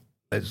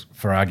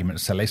 for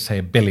argument's sake, let's say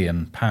 £1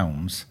 billion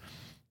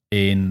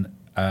in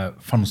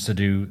funds to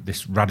do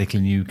this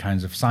radically new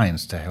kinds of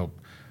science to help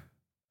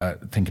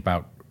think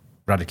about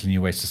radically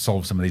new ways to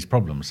solve some of these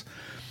problems.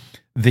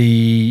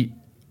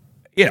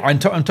 I'm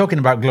talking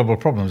about global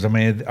problems. I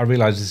mean, I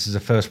realise this is a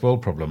first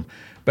world problem,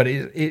 but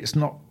it's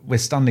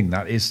notwithstanding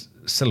that is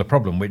still a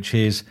problem, which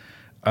is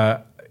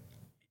how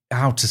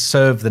to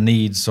serve the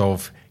needs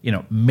of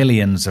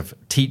millions of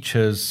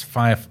teachers,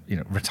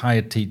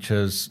 retired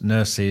teachers,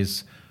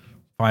 nurses,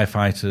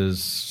 firefighters,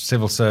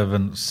 civil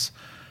servants,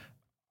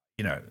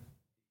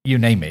 you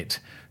name it,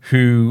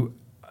 who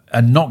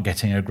are not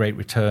getting a great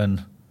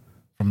return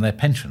from their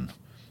pension.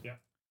 Yeah.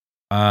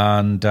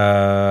 And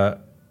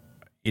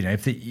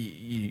if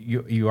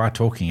you are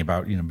talking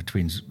about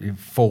between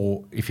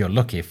 4%, if you're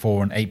lucky,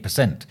 4% and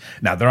 8%.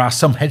 Now there are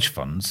some hedge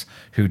funds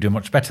who do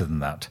much better than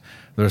that.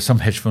 There are some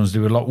hedge funds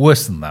who do a lot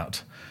worse than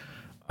that.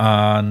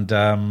 And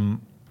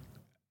and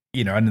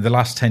in the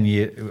last 10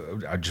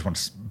 years, I just want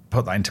to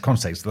put that into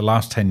context. The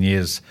last 10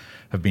 years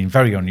have been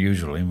very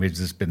unusual, in which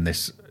there's been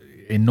this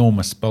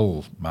enormous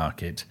bull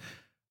market,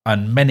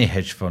 and many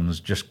hedge funds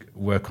just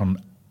work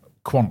on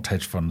quant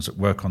hedge funds that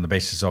work on the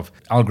basis of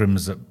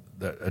algorithms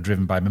that are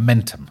driven by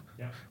momentum,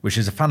 which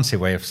is a fancy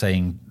way of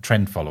saying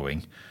trend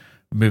following,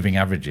 moving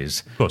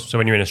averages. Of course. So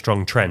when you're in a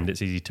strong trend,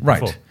 it's easy to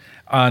perform. Right.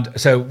 And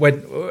so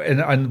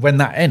when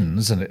that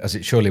ends, and as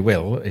it surely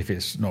will, if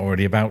it's not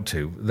already about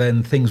to,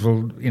 then things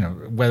will,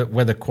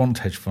 whether quant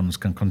hedge funds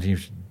can continue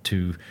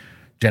to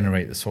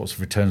generate the sorts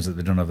of returns that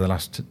they've done over the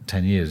last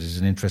 10 years is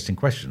an interesting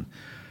question.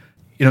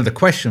 The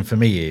question for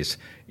me is,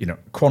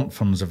 quant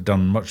funds have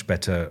done much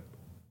better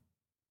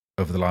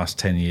over the last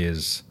 10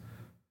 years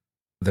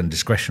than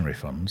discretionary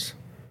funds.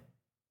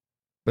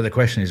 But the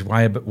question is,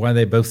 why are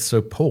they both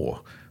so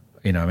poor?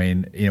 You know, I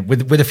mean,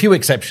 with a few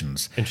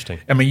exceptions. Interesting.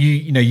 I mean,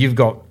 you've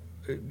got.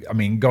 I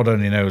mean, God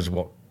only knows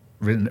what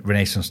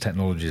Renaissance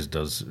Technologies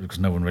does, because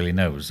no one really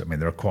knows. I mean,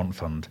 they're a quant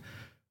fund,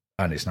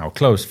 and it's now a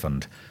closed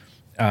fund.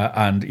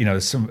 And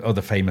there's some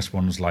other famous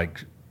ones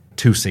like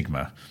Two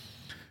Sigma,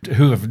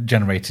 who have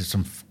generated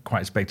some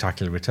quite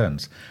spectacular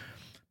returns.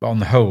 But on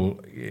the whole,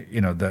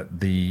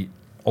 the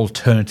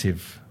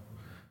alternative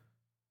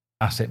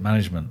asset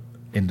management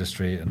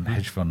industry and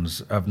hedge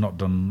funds have not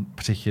done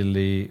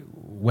particularly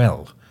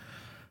well.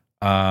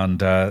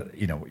 And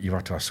you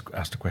have to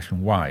ask the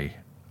question why.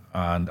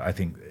 And I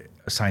think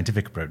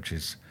scientific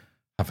approaches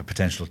have a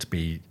potential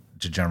to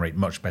generate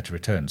much better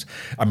returns.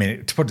 I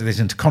mean, to put this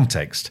into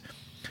context,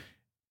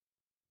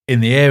 in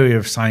the area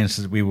of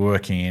sciences we were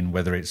working in,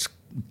 whether it's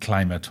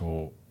climate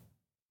or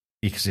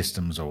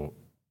ecosystems or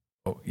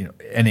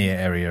any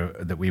area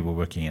that we were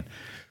working in,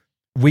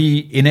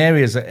 in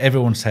areas that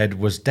everyone said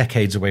was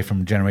decades away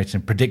from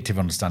generating a predictive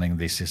understanding of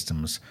these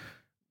systems,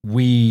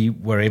 we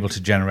were able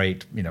to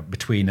generate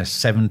between a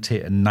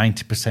 70 and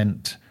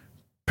 90%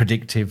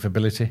 predictive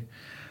ability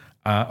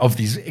of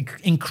these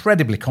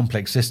incredibly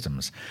complex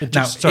systems.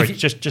 Just to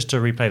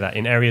replay that,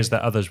 in areas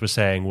that others were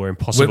saying were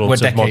impossible we're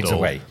to decades model,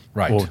 away,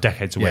 right? Or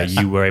decades away, Yes.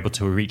 you were able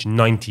to reach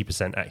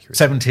 90% accuracy.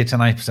 70 to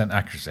 90%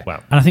 accuracy.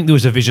 Wow. And I think there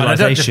was a And I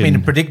visualization. don't just mean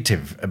in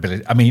predictive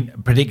ability. I mean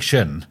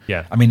prediction.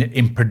 Yeah. I mean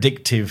in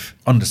predictive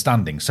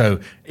understanding. So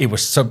it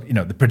was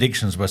the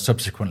predictions were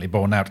subsequently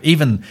borne out.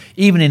 Even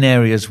in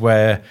areas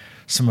where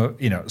some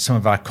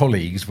of our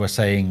colleagues were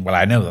saying, "Well,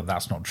 I know that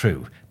that's not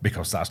true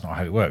because that's not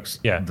how it works."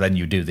 Yeah. Then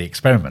you do the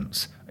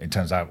experiments. It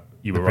turns out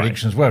You the were right.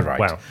 predictions were right.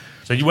 Wow.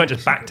 So you weren't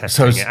just back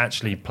testing, it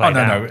actually played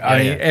out. No.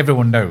 I mean,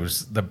 everyone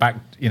knows the back.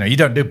 You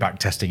don't do back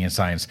testing in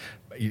science.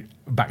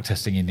 Back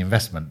testing in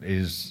investment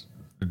is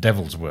the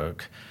devil's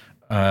work,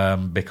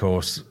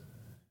 because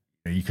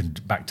you can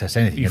back test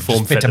anything. You just fit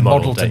form-fit a the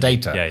model to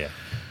data.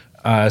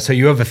 Yeah. So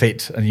you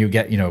overfit and you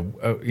get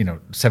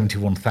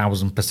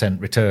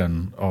 71,000%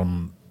 return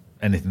on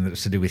anything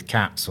that's to do with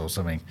cats or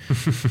something.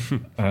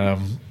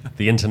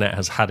 The internet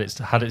has done its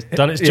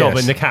job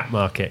Yes. in the cat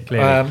market,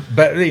 clearly.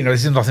 But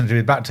this is nothing to do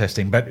with back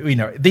testing. But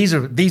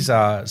these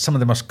are some of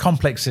the most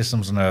complex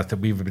systems on Earth that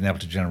we've been able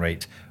to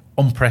generate,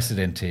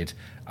 unprecedented,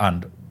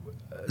 and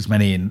as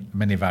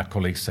many of our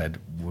colleagues said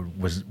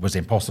was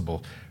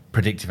impossible,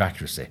 predictive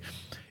accuracy.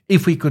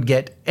 If we could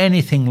get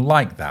anything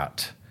like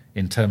that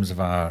in terms of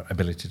our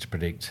ability to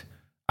predict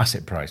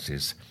asset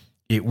prices,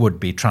 it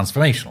would be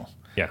transformational.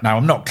 Yeah. Now,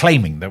 I'm not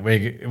claiming that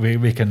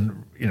we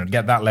can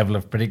get that level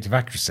of predictive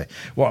accuracy.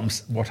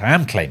 What I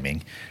am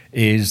claiming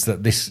is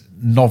that this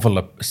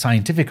novel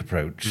scientific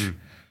approach,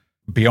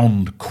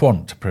 beyond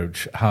quant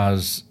approach,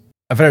 has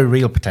a very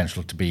real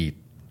potential to be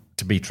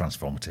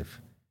transformative.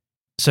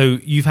 So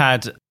you've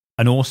had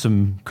an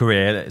awesome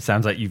career. It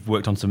sounds like you've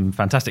worked on some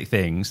fantastic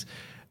things,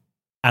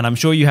 and I'm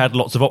sure you had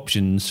lots of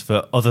options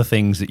for other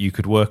things that you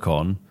could work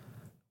on.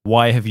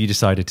 Why have you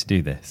decided to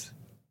do this?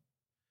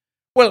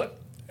 Well,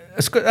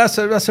 that's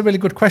a really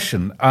good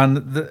question, and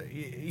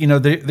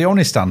the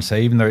honest answer,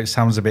 even though it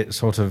sounds a bit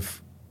sort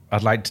of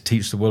I'd like to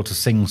teach the world to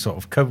sing sort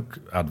of Coke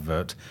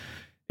advert,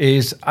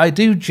 is I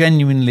do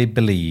genuinely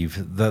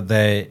believe that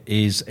there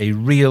is a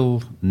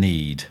real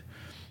need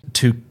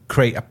to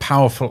create a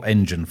powerful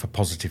engine for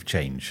positive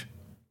change.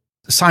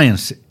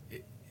 Science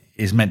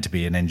is meant to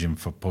be an engine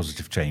for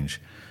positive change,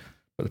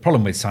 but the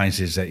problem with science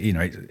is that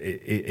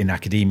in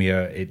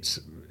academia it's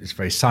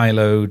very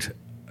siloed.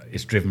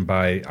 It's driven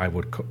by, I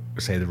would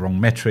say, the wrong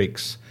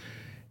metrics.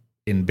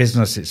 In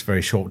business, it's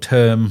very short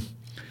term.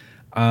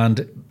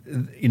 And,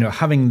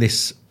 having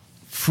this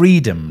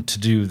freedom to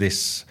do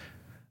this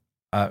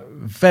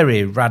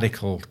very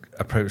radical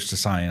approach to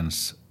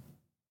science,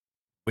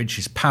 which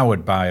is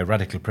powered by a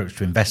radical approach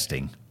to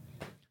investing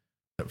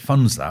that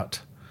funds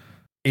that,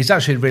 is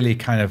actually really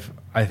kind of,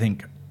 I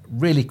think,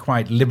 really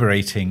quite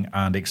liberating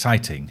and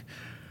exciting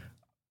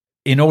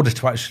in order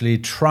to actually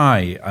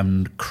try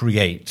and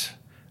create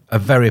a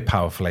very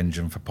powerful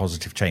engine for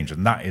positive change.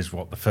 And that is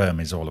what the firm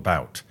is all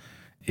about,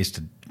 is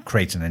to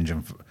create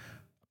a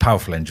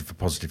powerful engine for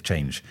positive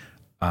change.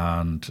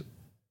 And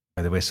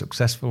whether we're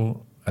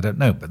successful, I don't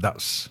know, but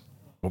that's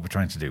what we're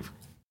trying to do.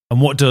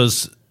 And what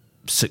does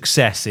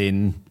success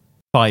in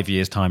 5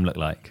 years' time look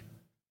like?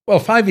 Well,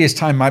 5 years'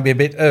 time might be a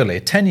bit early.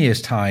 10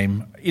 years'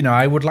 time,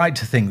 I would like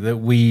to think that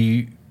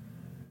we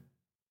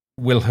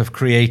will have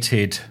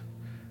created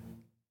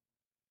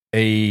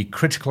a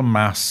critical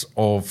mass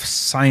of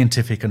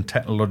scientific and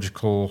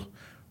technological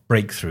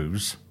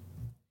breakthroughs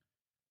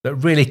that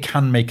really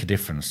can make a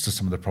difference to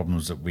some of the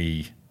problems that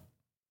we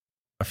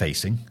are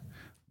facing,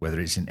 whether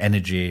it's in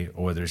energy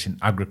or whether it's in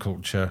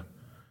agriculture.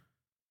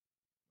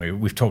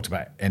 We've talked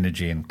about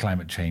energy and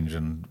climate change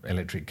and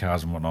electric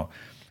cars and whatnot.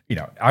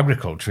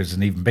 Agriculture is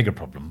an even bigger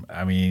problem.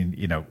 I mean,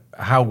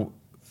 how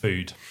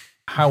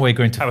we're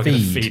going to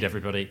feed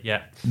everybody.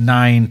 Yeah,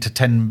 9 to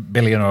 10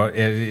 billion, or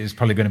it's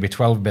probably going to be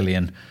 12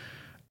 billion.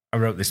 I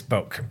wrote this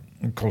book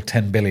called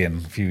 10 Billion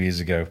a few years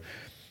ago,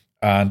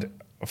 and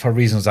for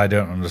reasons I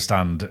don't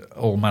understand,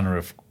 all manner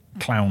of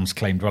clowns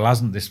claimed, well,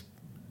 hasn't this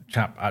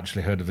chap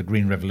actually heard of the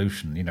Green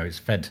Revolution?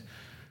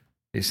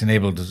 It's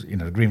enabled us,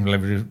 the Green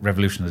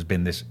Revolution has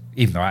been this,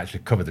 even though I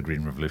actually covered the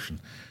Green Revolution.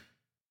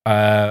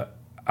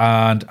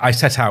 And I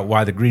set out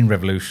why the Green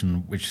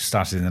Revolution, which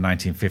started in the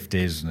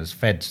 1950s and has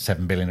fed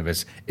 7 billion of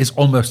us, is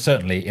almost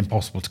certainly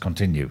impossible to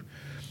continue.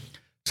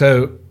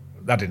 So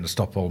that didn't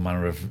stop all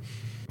manner of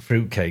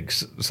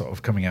fruitcakes sort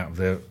of coming out of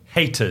the...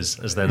 Haters,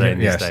 as they're known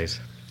these days.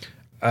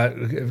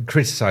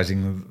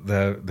 Criticising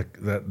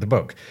the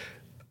book.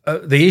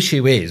 The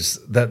issue is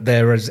that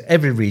there is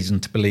every reason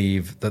to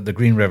believe that the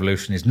Green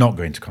Revolution is not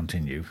going to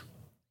continue.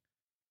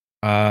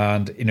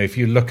 And, if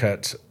you look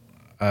at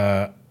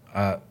a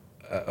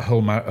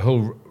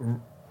whole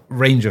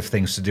range of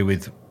things to do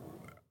with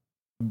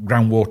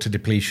groundwater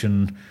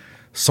depletion,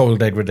 soil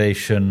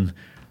degradation,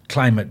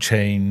 climate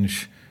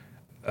change,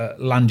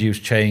 land use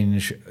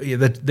change,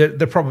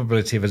 the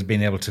probability of us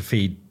being able to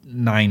feed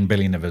 9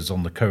 billion of us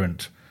on the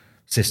current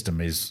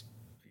system is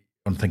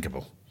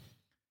unthinkable.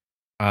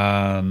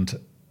 And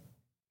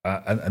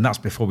that's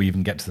before we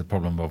even get to the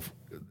problem of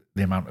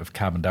the amount of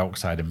carbon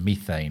dioxide and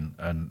methane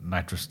and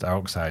nitrous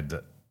dioxide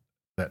that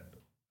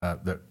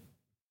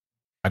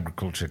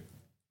agriculture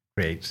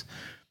creates.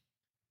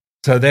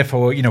 So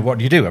therefore, what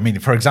do you do? I mean,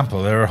 for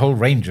example, there are a whole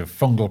range of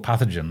novel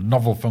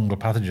fungal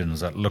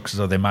pathogens that looks as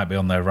though they might be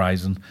on the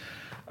horizon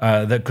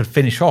that could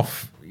finish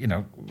off,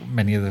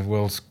 many of the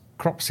world's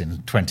crops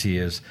in 20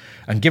 years.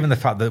 And given the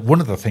fact that one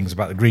of the things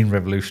about the Green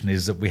Revolution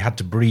is that we had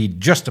to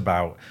breed just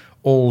about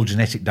all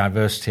genetic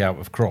diversity out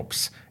of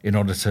crops in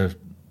order to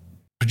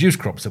produce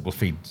crops that will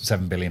feed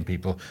 7 billion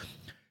people.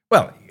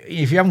 Well,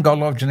 if you haven't got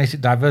a lot of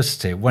genetic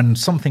diversity, when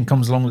something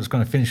comes along that's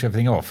going to finish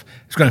everything off,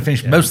 it's going to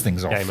finish most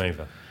things off. Game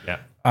over. Yeah.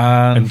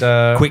 And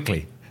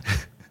quickly.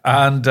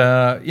 And,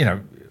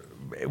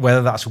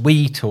 whether that's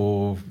wheat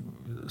or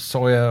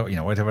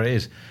soya, whatever it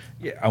is,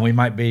 and it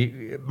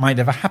might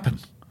never happen,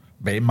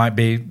 but it might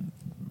be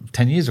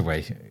 10 years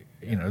away.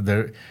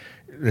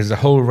 There's a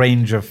whole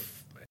range of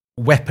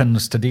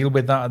weapons to deal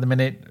with that at the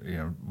minute,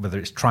 whether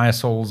it's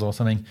triazoles or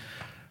something.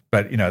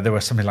 But, there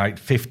were something like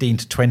 15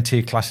 to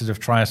 20 classes of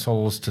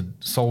triazoles to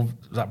solve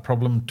that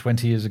problem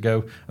 20 years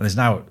ago. And there's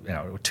now,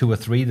 2 or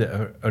 3 that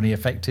are only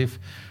effective.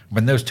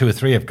 When those 2 or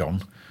 3 have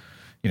gone,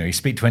 you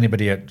speak to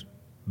anybody at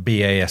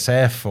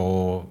BASF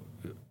or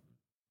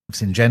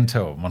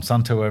Syngenta or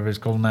Monsanto, whatever it's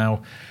called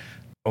now,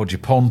 or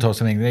DuPont or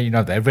something,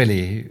 they're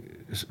really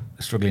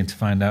struggling to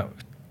find out.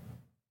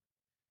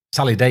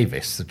 Sally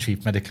Davis, the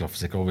chief medical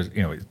officer, always,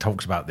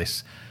 talks about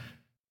this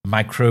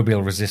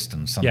microbial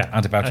resistance and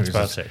antibiotic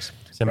resistance.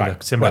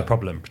 Similar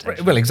problem,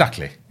 potentially. Well,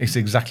 exactly. It's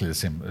exactly the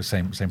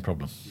same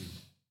problem.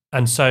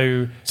 And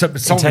so in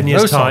 10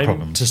 years'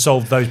 time, to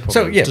solve those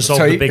problems, to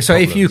solve the big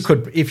problems.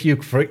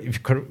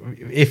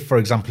 If, for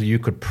example, you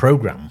could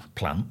program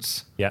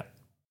plants,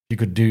 you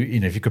could do,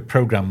 if you could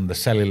program the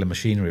cellular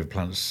machinery of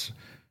plants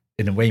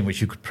in a way in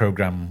which you could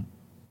program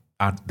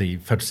the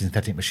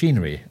photosynthetic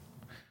machinery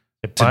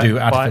to do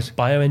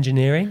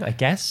bioengineering, I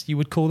guess you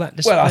would call that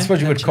discipline. Well, I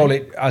suppose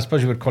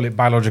you would call it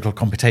biological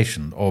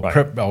computation, or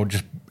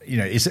just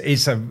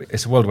it's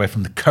a world away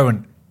from the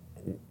current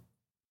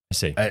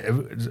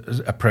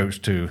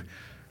approach to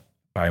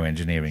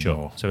bioengineering.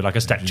 Sure. So like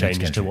a step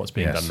change to what's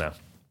being done now.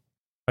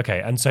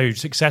 Okay, and so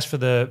success for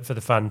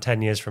the fund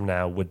 10 years from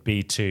now would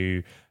be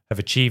to have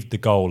achieved the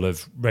goal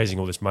of raising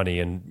all this money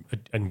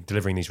and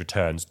delivering these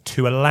returns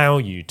to allow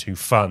you to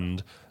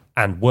fund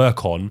and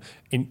work on,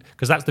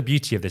 because that's the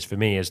beauty of this for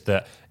me, is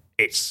that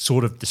it's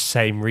sort of the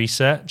same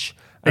research.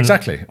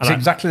 Exactly. It's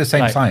exactly the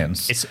same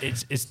science.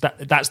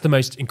 That's the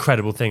most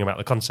incredible thing about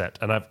the concept.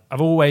 And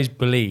I've always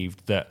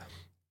believed that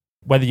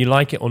whether you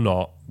like it or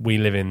not, we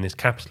live in this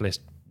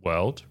capitalist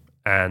world,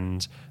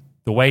 and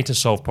the way to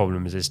solve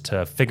problems is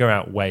to figure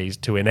out ways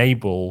to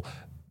enable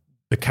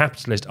the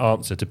capitalist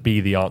answer to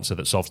be the answer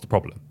that solves the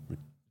problem.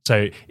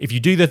 So if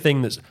you do the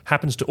thing that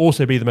happens to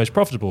also be the most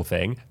profitable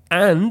thing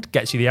and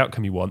gets you the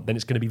outcome you want, then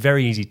it's going to be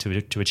very easy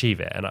to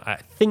achieve it. And I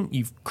think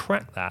you've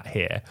cracked that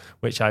here,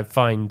 which I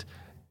find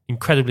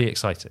incredibly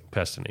exciting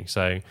personally.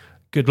 So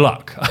good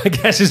luck, I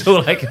guess is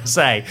all I can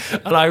say.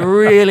 And I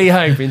really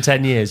hope in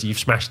 10 years you've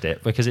smashed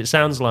it, because it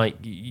sounds like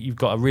you've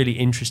got a really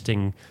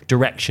interesting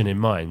direction in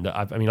mind.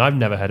 I've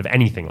never heard of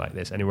anything like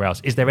this anywhere else.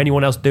 Is there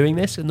anyone else doing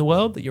this in the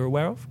world that you're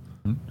aware of?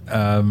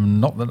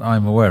 Not that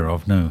I'm aware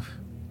of, no.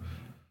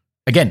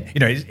 Again,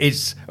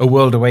 it's a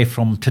world away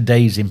from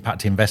today's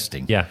impact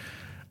investing. Yeah.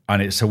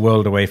 And it's a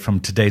world away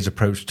from today's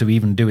approach to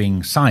even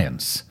doing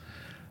science.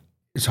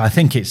 So I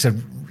think it's a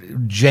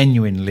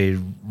genuinely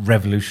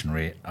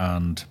revolutionary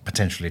and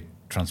potentially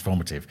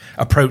transformative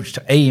approach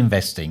to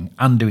investing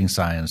and doing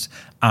science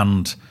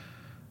and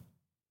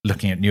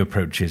looking at new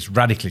approaches,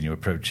 radically new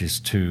approaches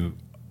to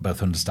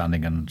both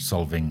understanding and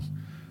solving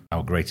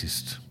our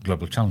greatest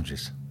global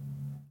challenges.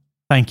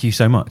 Thank you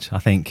so much. I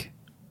think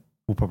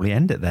we'll probably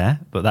end it there,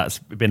 but that's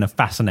been a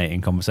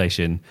fascinating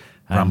conversation.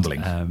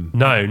 Rambling.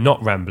 No,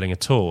 not rambling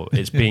at all.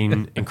 It's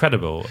been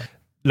incredible.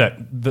 look,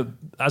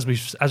 as we've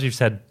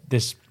said,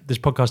 this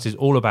podcast is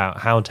all about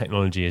how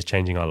technology is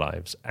changing our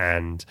lives,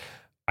 and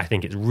I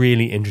think it's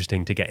really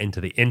interesting to get into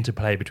the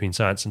interplay between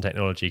science and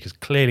technology, because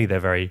clearly they're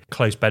very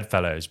close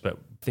bedfellows. But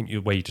I think the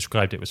way you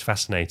described it was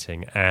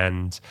fascinating,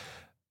 and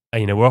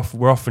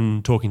we're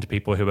often talking to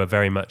people who are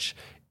very much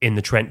in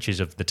the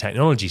trenches of the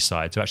technology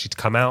side, to actually to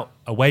come out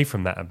away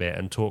from that a bit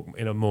and talk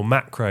in a more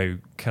macro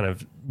kind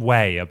of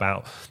way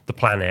about the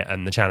planet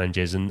and the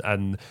challenges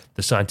and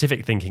the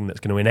scientific thinking that's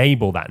going to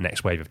enable that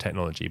next wave of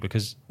technology,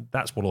 because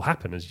that's what will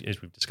happen, as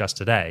we've discussed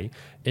today,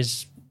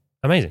 is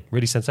amazing,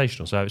 really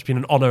sensational. So it's been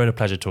an honor and a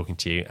pleasure talking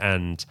to you,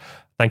 and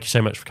thank you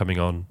so much for coming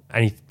on.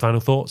 Any final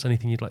thoughts,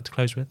 anything you'd like to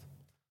close with?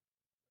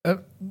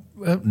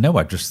 No,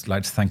 I'd just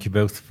like to thank you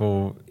both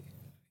for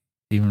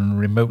even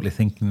remotely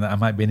thinking that I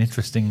might be an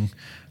interesting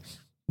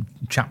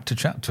chap to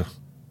chat to.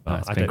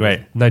 It's been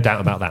great. No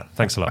doubt about that.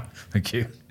 Thanks a lot. Thank you.